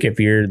think if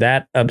you're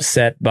that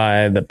upset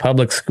by the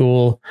public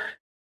school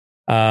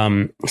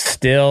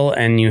still,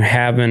 and you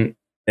haven't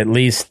at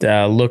least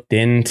looked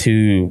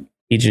into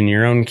teaching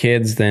your own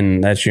kids,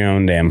 then that's your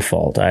own damn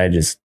fault.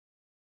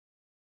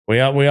 We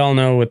all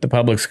know what the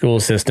public school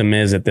system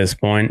is at this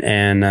point,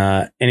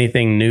 and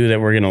anything new that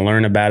we're going to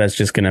learn about is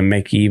just going to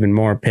make you even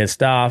more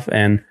pissed off.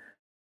 And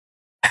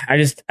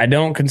I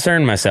don't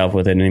concern myself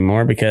with it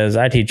anymore because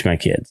I teach my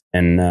kids,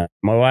 and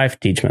my wife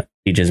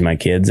teaches my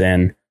kids,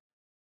 and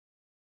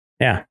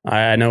yeah,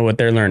 I know what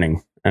they're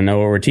learning. I know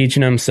what we're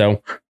teaching them,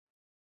 so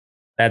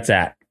that's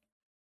that.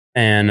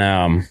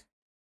 And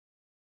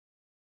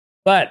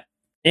but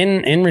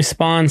in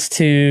response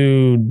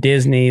to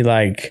Disney,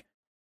 like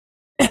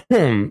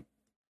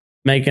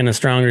making a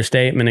stronger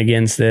statement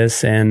against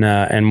this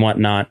and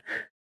whatnot,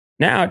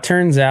 now it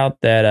turns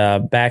out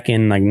that back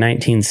in like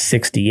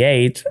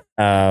 1968,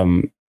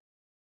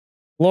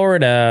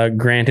 Florida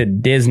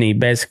granted Disney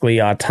basically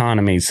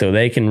autonomy, so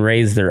they can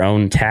raise their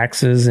own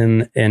taxes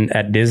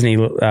at Disney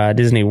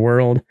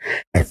World,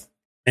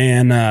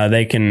 and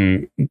they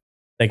can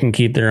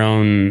keep their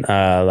own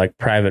like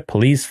private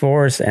police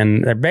force,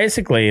 and they're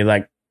basically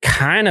like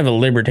kind of a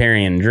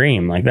libertarian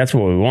dream. Like that's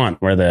what we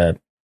want, where the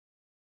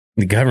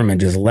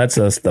government just lets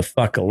us the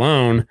fuck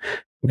alone.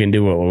 We can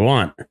do what we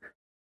want.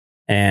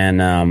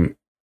 And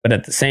but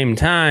at the same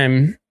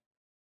time,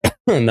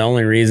 the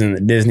only reason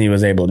that Disney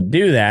was able to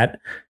do that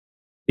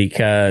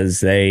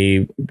because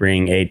they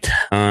bring a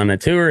ton of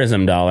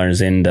tourism dollars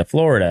into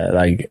Florida.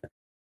 Like,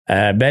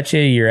 I bet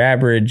you your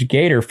average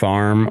gator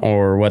farm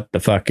or what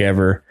the fuck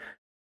ever,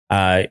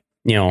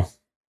 your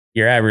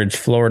average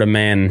Florida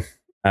man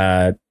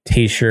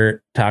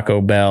T-shirt,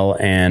 Taco Bell,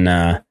 and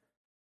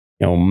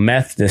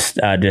meth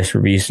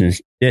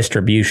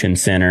distribution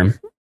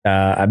center.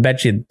 I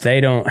bet you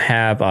they don't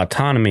have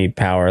autonomy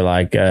power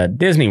like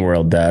Disney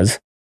World does.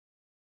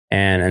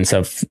 And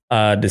so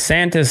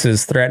DeSantis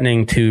is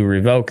threatening to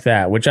revoke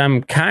that, which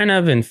I'm kind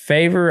of in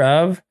favor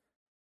of,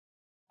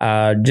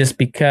 just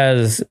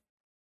because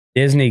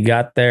Disney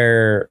got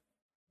there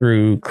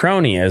through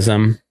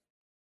cronyism.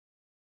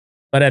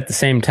 But at the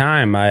same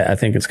time, I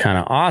think it's kind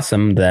of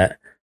awesome that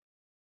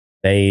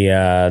they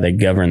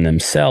govern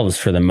themselves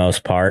for the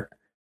most part,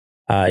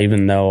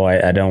 even though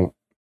I don't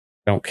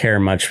care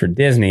much for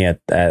Disney at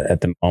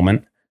the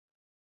moment.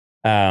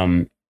 So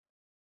I'm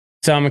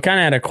kind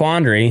of at a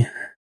quandary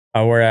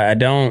where I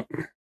don't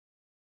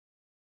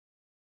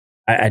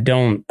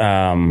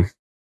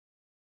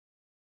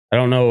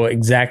know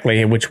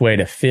exactly which way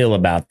to feel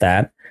about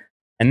that.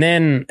 And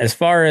then as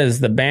far as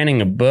the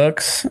banning of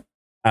books,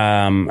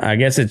 I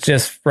guess it's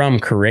just from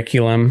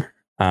curriculum.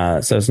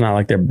 So it's not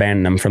like they're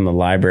banning them from the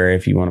library.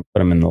 If you want to put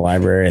them in the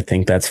library, I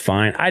think that's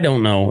fine. I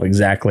don't know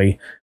exactly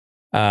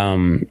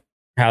how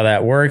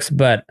that works,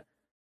 but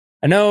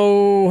I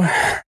know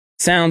it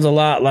sounds a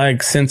lot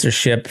like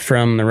censorship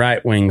from the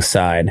right-wing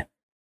side.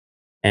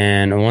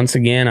 And once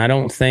again, I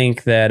don't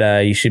think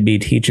that you should be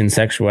teaching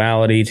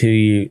sexuality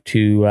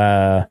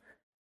to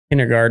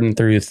kindergarten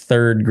through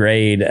third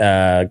grade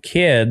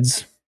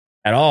kids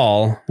at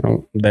all. I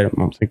don't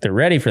think they're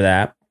ready for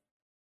that.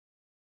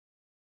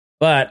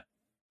 But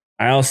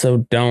I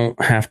also don't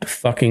have to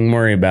fucking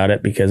worry about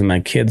it because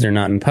my kids are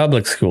not in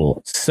public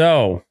school.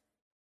 So,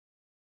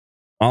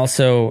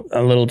 also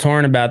a little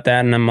torn about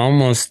that, and I'm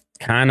almost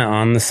kind of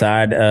on the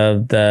side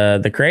of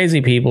the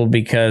crazy people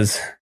because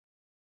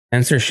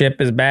censorship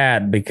is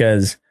bad,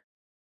 because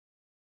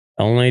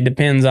it only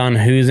depends on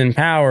who's in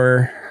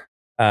power.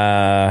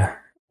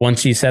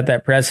 Once you set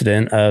that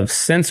precedent of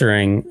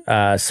censoring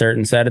a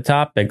certain set of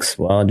topics,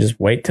 well, just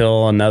wait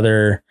till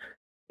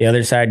the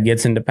other side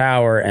gets into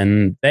power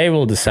and they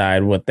will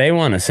decide what they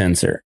want to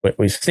censor. But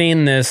we've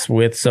seen this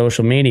with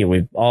social media.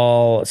 We've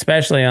all,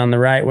 especially on the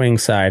right wing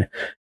side,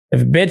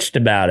 have bitched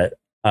about it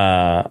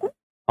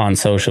on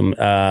social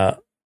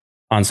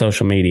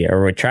media,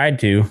 or we tried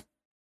to.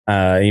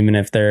 Even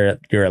if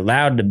you're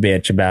allowed to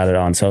bitch about it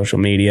on social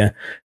media,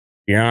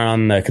 if you're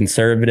on the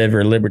conservative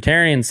or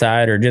libertarian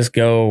side, or just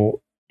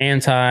go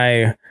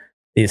anti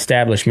the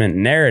establishment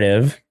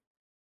narrative,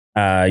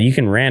 you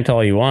can rant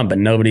all you want, but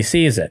nobody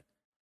sees it.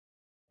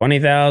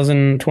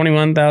 21,000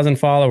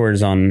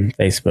 followers on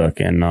Facebook,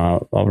 and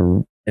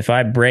if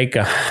I break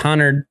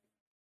 100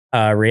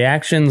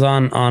 reactions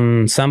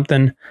on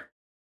something,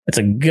 it's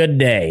a good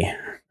day.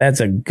 That's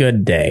a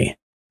good day.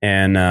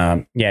 And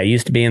it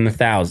used to be in the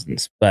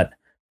thousands, but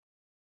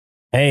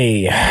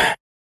hey,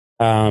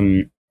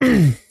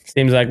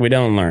 seems like we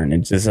don't learn.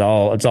 It's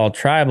all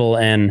tribal.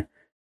 And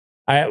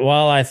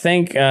I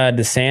think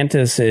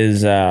DeSantis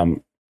is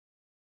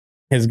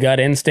his gut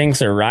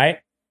instincts are right.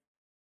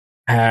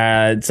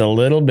 It's a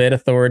little bit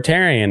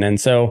authoritarian,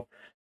 and so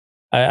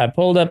I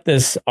pulled up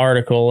this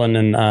article, and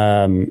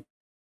then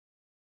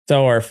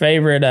so our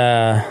favorite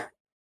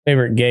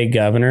gay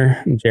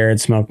governor, Jared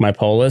Smoke My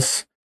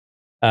Polis,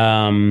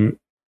 from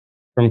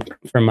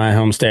my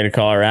home state of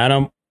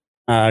Colorado,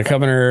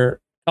 Colorado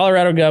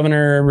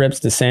governor rips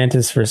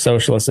DeSantis for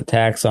socialist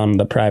attacks on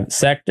the private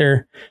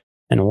sector,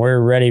 and we're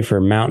ready for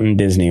Mountain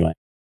Disneyland.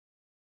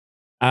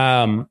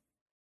 I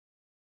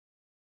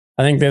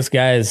think this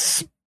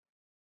guy's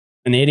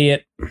an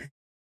idiot,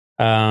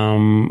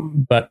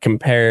 but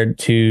compared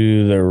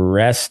to the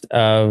rest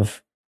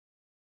of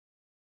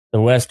the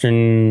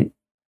Western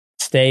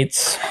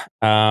states,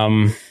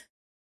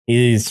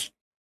 he's,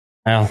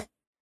 well,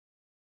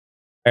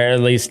 or at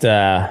least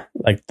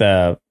like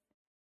the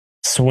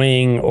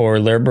swing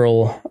or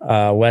liberal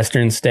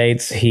Western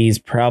states, he's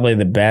probably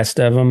the best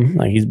of them.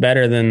 Like, he's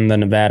better than the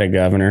Nevada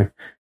governor.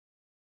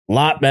 A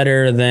lot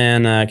better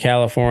than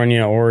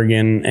California,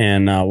 Oregon,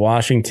 and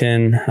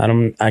Washington.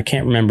 I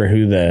can't remember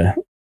who the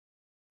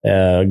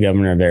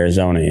governor of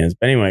Arizona is.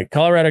 But anyway,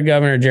 Colorado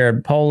Governor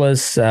Jared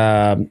Polis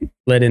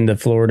led into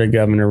Florida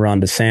Governor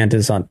Ron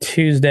DeSantis on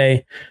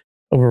Tuesday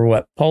over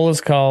what Polis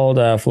called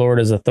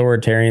Florida's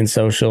authoritarian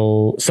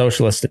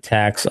socialist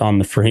attacks on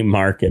the free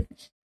market.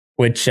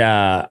 Which,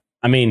 I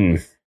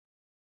mean,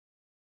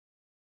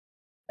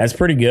 that's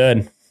pretty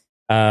good.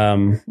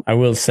 I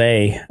will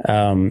say,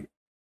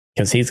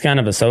 because he's kind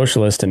of a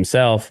socialist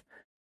himself,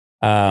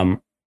 at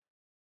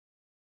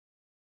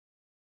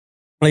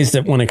least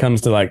when it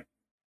comes to like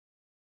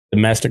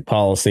domestic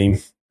policy.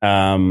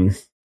 On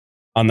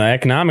the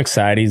economic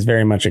side, he's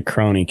very much a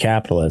crony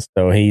capitalist.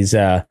 So he's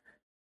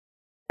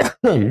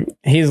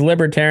he's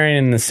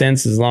libertarian in the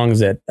sense as long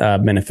as it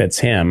benefits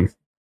him.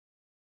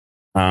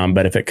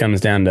 But if it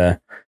comes down to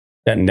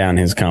shutting down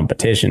his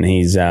competition,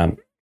 he's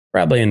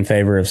probably in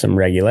favor of some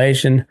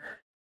regulation.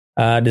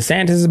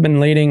 DeSantis has been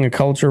leading a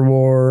culture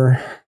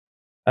war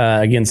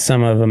against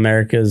some of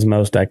America's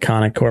most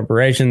iconic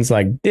corporations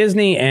like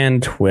Disney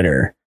and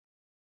Twitter,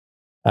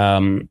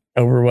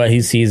 over what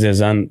he sees as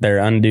their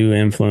undue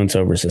influence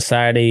over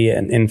society,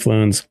 and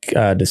influence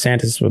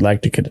DeSantis would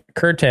like to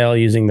curtail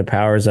using the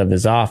powers of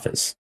his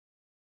office.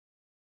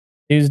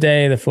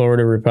 Tuesday, the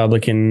Florida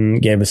Republican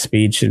gave a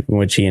speech in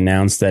which he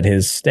announced that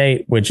his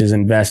state, which is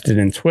invested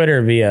in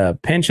Twitter via a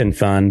pension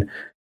fund,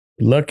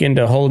 would look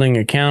into holding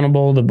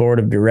accountable the board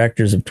of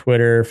directors of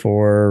Twitter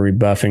for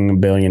rebuffing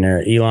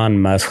billionaire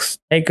Elon Musk's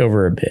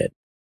takeover bid.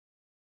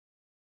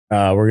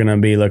 We're going to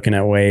be looking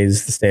at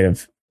ways the state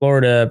of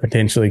Florida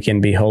potentially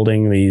can be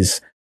holding these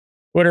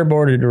Twitter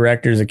board of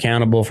directors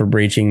accountable for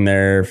breaching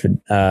their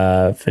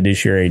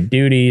fiduciary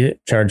duty,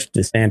 charged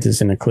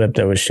DeSantis in a clip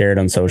that was shared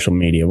on social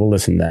media. We'll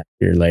listen to that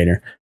here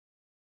later.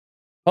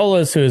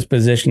 Polis, who has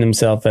positioned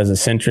himself as a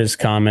centrist,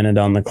 commented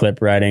on the clip,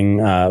 writing,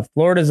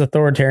 Florida's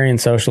authoritarian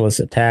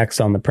socialist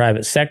attacks on the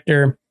private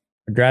sector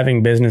are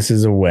driving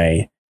businesses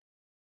away.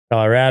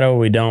 Colorado,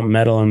 we don't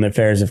meddle in the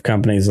affairs of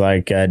companies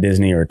like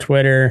Disney or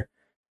Twitter.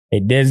 Hey,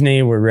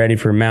 Disney, we're ready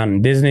for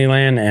Mountain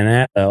Disneyland,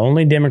 and the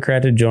only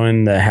Democrat to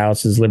join the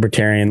House's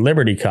Libertarian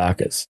Liberty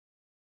Caucus.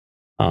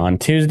 On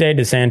Tuesday,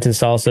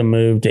 DeSantis also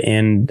moved to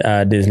end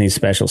Disney's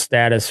special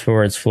status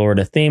for its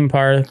Florida theme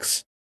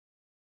parks.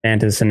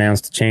 DeSantis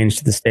announced a change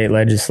to the state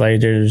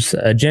legislature's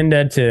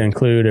agenda to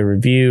include a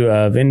review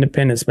of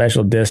independent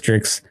special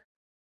districts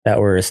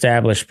that were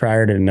established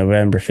prior to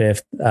November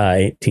 5th,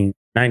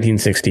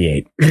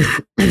 1968.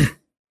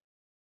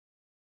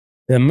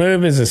 The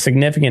move is a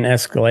significant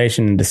escalation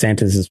in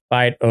DeSantis'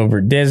 fight over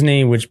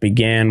Disney, which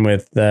began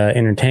with the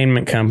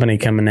entertainment company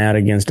coming out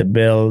against a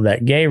bill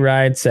that gay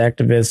rights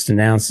activists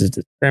announced as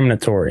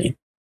discriminatory.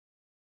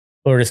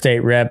 Florida State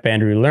Rep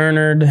Andrew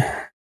Learned.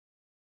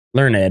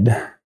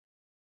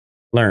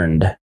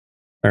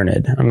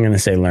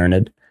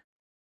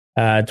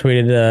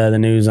 Tweeted the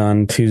news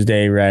on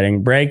Tuesday,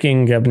 writing,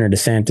 breaking, Governor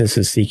DeSantis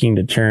is seeking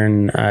to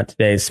turn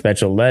today's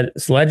special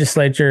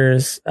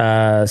legislature's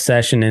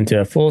session into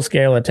a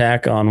full-scale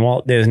attack on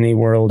Walt Disney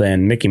World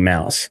and Mickey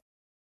Mouse.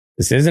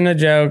 This isn't a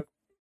joke.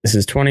 This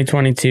is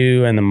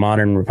 2022 and the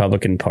modern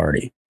Republican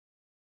Party.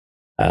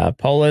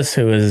 Polis,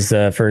 who is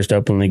the first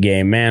openly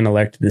gay man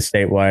elected to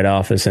statewide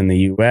office in the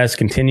U.S.,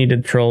 continued to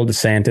troll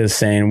DeSantis,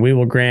 saying, we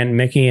will grant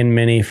Mickey and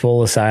Minnie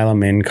full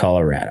asylum in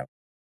Colorado.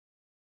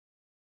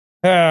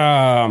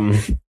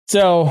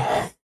 So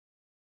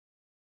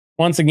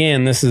once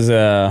again, this is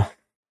a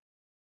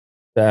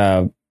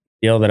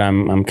deal that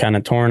I'm kind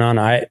of torn on.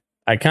 I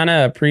kind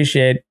of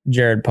appreciate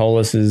Jared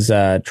Polis's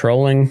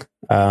trolling.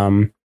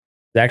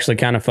 It's actually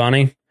kind of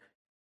funny.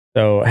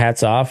 So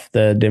hats off.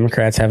 The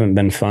Democrats haven't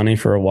been funny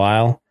for a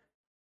while.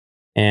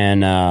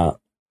 And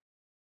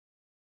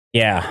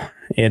yeah,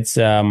 it's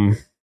like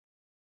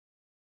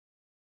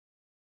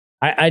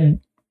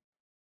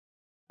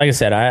I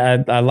said,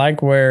 I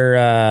like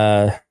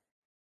where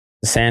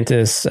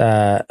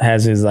DeSantis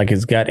has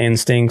his gut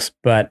instincts,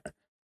 but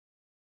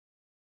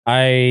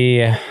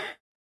I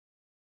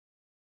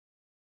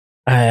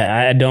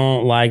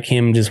don't like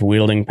him just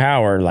wielding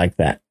power like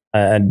that.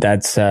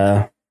 That's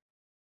how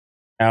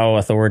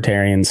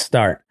authoritarians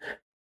start.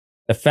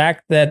 The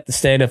fact that the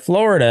state of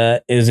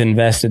Florida is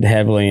invested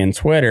heavily in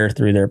Twitter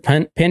through their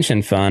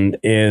pension fund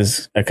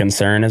is a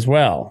concern as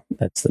well.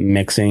 That's the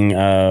mixing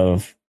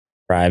of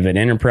private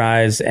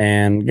enterprise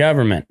and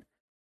government.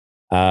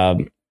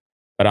 But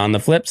on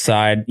the flip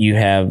side, you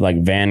have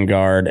like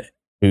Vanguard,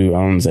 who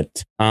owns a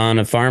ton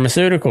of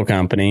pharmaceutical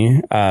company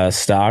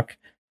stock.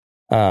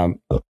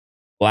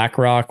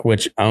 BlackRock,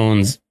 which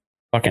owns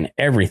fucking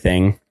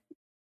everything.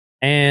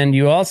 And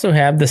you also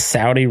have the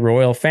Saudi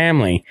royal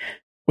family,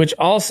 which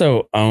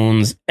also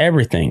owns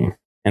everything.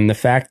 And the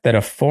fact that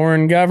a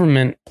foreign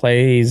government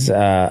plays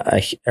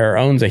or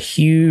owns a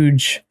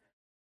huge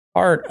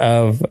part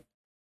of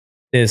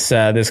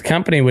this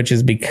company, which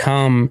has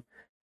become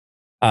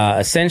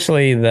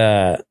essentially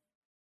the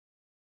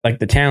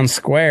town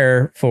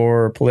square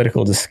for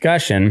political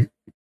discussion,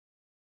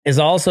 is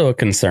also a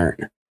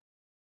concern.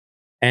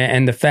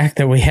 And the fact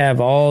that we have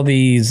all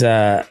these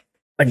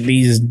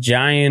these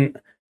giant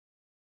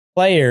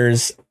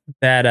players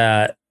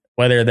that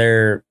whether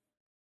they're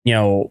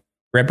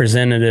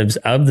representatives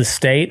of the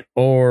state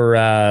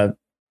or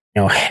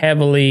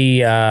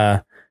heavily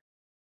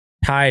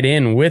tied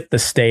in with the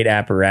state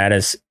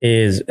apparatus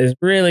is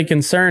really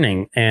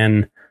concerning.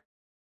 And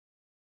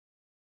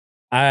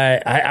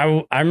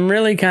I'm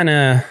really kind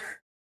of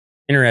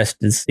interested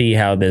to see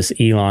how this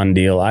Elon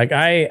deal.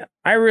 I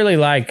really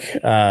like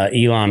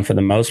Elon for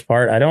the most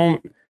part. I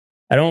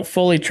don't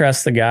fully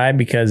trust the guy,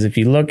 because if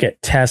you look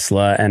at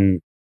Tesla,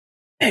 and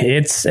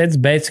it's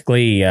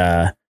basically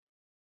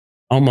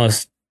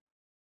almost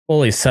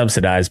fully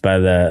subsidized by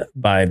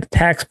the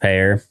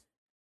taxpayer.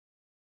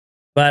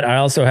 But I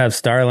also have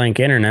Starlink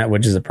Internet,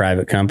 which is a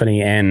private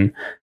company, and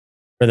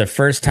for the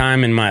first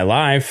time in my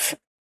life,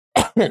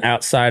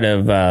 outside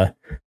of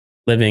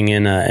living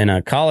in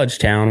a college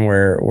town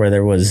where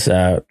there was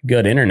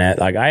good internet.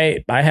 Like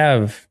I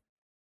have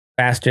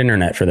fast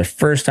internet for the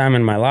first time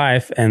in my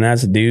life, and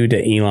that's due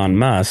to Elon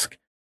Musk.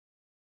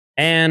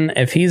 And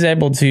if he's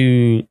able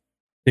to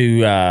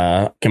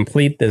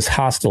complete this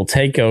hostile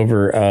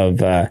takeover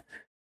of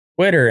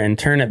Twitter and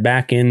turn it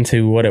back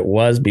into what it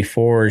was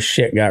before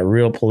shit got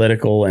real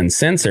political and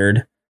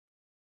censored,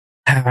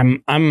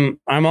 I'm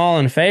all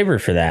in favor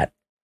for that.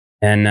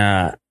 And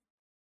but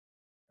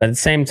at the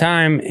same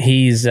time,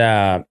 he's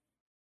like,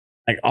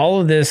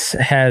 all of this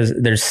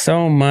there's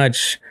so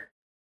much,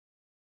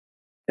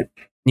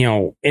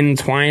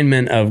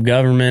 entwinement of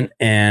government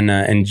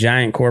and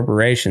giant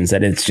corporations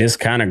that it's just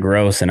kind of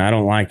gross, and I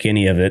don't like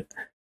any of it.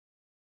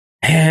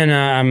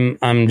 And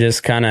I'm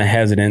just kind of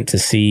hesitant to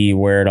see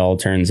where it all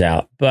turns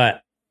out.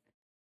 But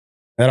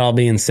that all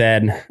being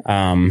said,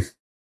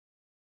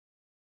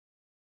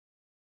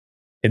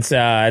 it's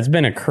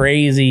been a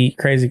crazy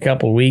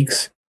couple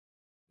weeks.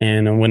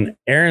 And when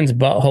Aaron's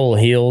butthole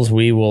heals,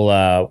 we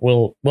will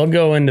we'll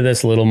go into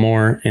this a little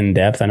more in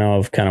depth. I know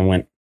I've kind of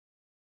went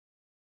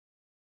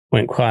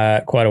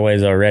quite a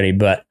ways already,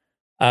 but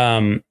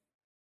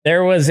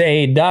there was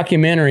a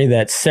documentary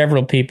that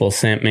several people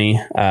sent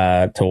me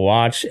to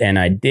watch, and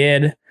I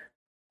did.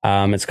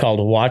 It's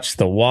called Watch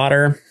the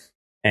Water,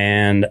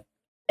 and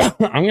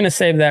I'm going to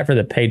save that for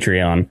the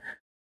Patreon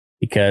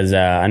because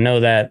I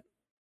know that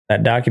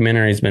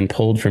documentary has been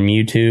pulled from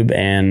YouTube,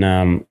 and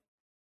I'm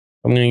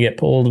going to get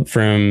pulled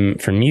from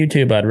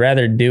YouTube. I'd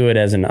rather do it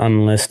as an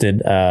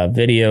unlisted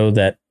video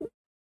that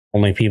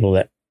only people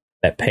that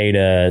pay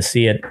to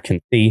see it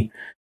can see.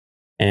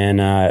 And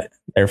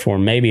therefore,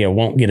 maybe I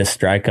won't get a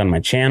strike on my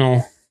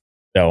channel.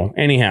 So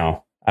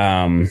anyhow,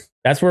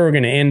 that's where we're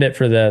going to end it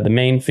for the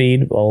main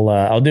feed.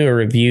 I'll do a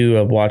review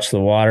of Watch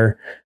the Water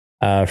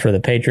for the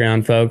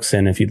Patreon folks.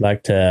 And if you'd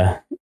like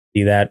to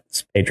see that,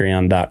 it's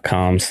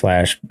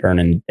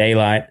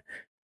patreon.com/burning-daylight.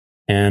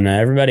 And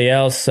everybody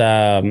else,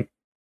 go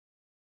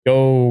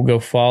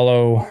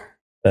follow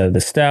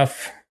the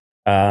stuff.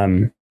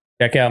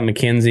 Check out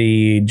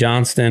Mackenzie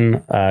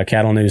Johnston,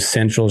 Cattle News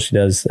Central. She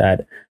does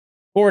that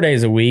 4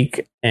 days a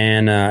week.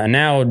 And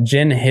now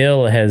Jen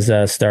Hill has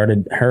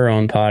started her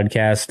own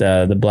podcast,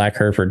 the Black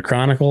Hereford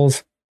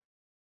Chronicles.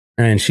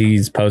 And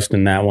she's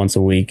posting that once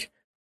a week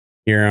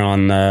here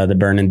on the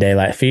Burning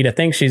Daylight feed. I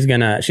think she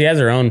has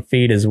her own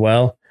feed as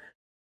well.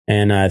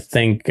 And I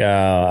think,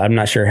 I'm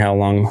not sure how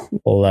long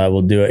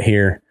we'll do it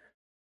here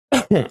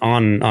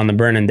on the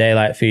Burning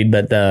Daylight feed,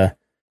 but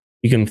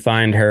you can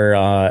find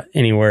her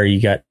anywhere you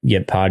get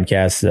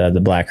podcasts,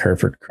 the Black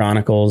Hereford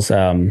Chronicles.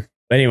 But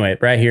anyway,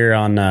 right here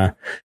on the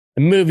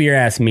Move Your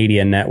Ass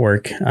Media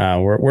Network,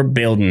 we're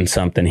building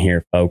something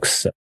here, folks.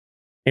 So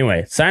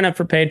anyway, sign up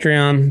for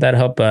Patreon. That'll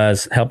help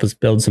us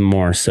build some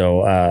more.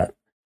 So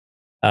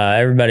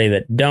everybody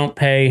that don't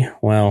pay,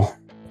 well,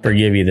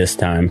 forgive you this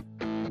time.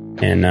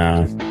 And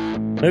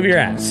move your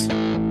ass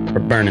for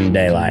Burning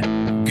Daylight.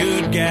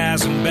 Good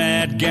guys and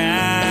bad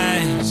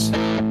guys,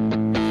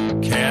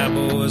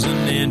 cowboys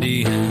and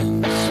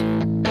Indians,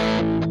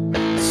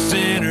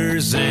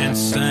 sinners and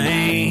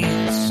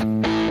saints,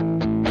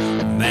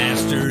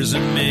 masters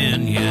and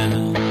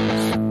minions.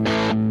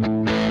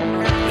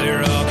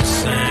 They're all the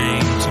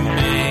same to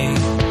me.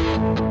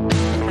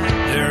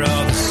 They're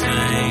all the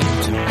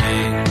same to me.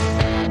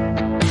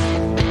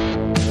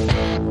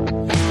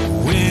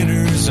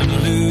 Winners and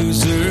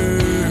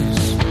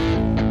losers,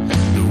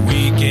 the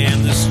weak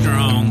and the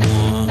strong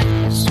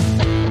ones,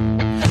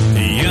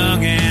 the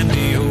young and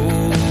the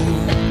old,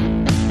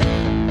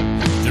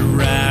 the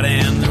right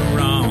and the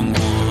wrong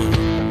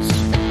ones.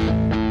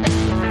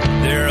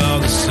 They're all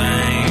the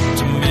same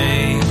to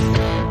me.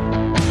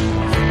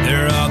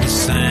 They're all the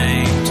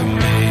same to me.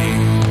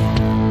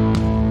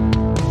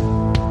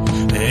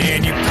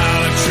 And your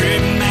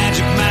politic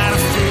magic might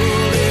have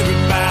fooled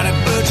everybody,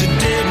 but you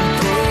didn't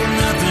pull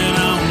nothing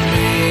on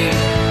me.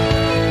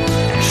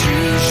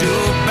 Choose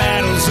your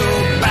battles or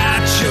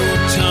bite your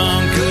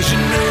tongue, 'cause you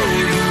know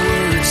the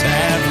words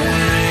have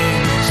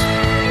wings.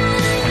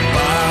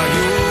 Bar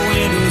your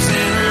windows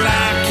and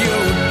lock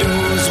your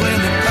doors when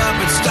the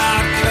puppets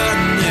start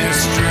cutting their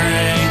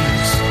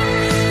strings.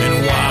 And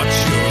watch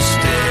your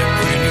step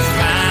when you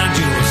find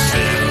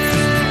yourself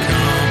in the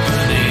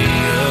company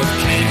of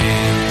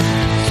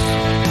kings.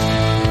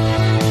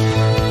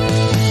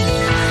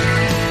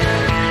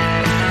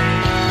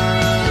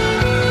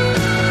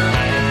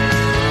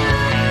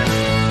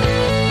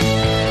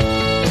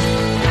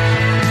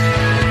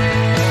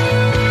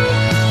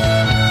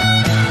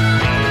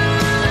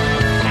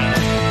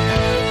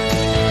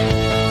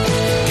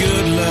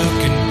 Good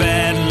luck and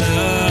bad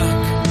luck,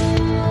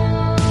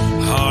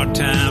 hard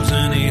times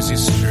and easy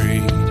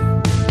street,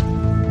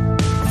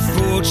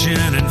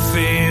 fortune and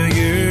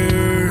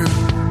failure,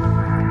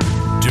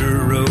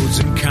 dirt roads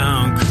and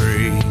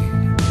concrete,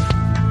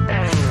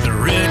 the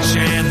rich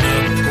and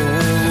the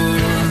poor,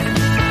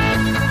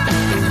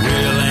 the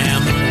will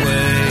and the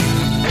way,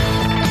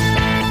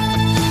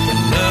 the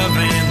love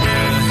and the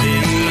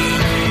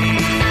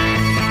hate,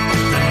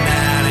 the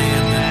night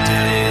and the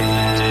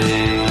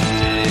day.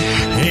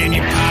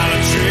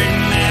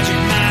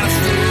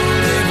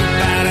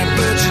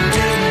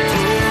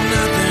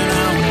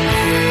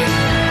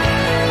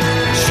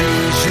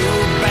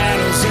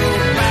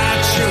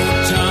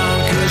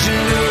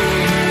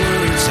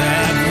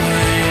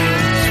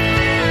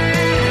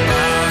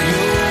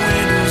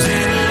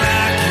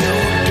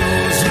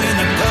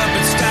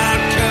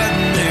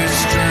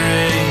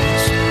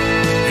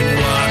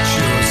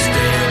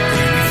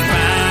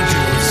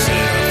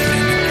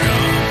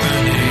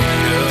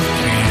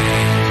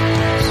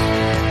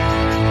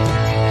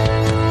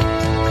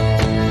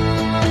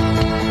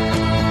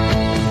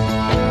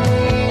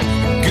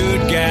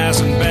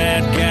 passing back.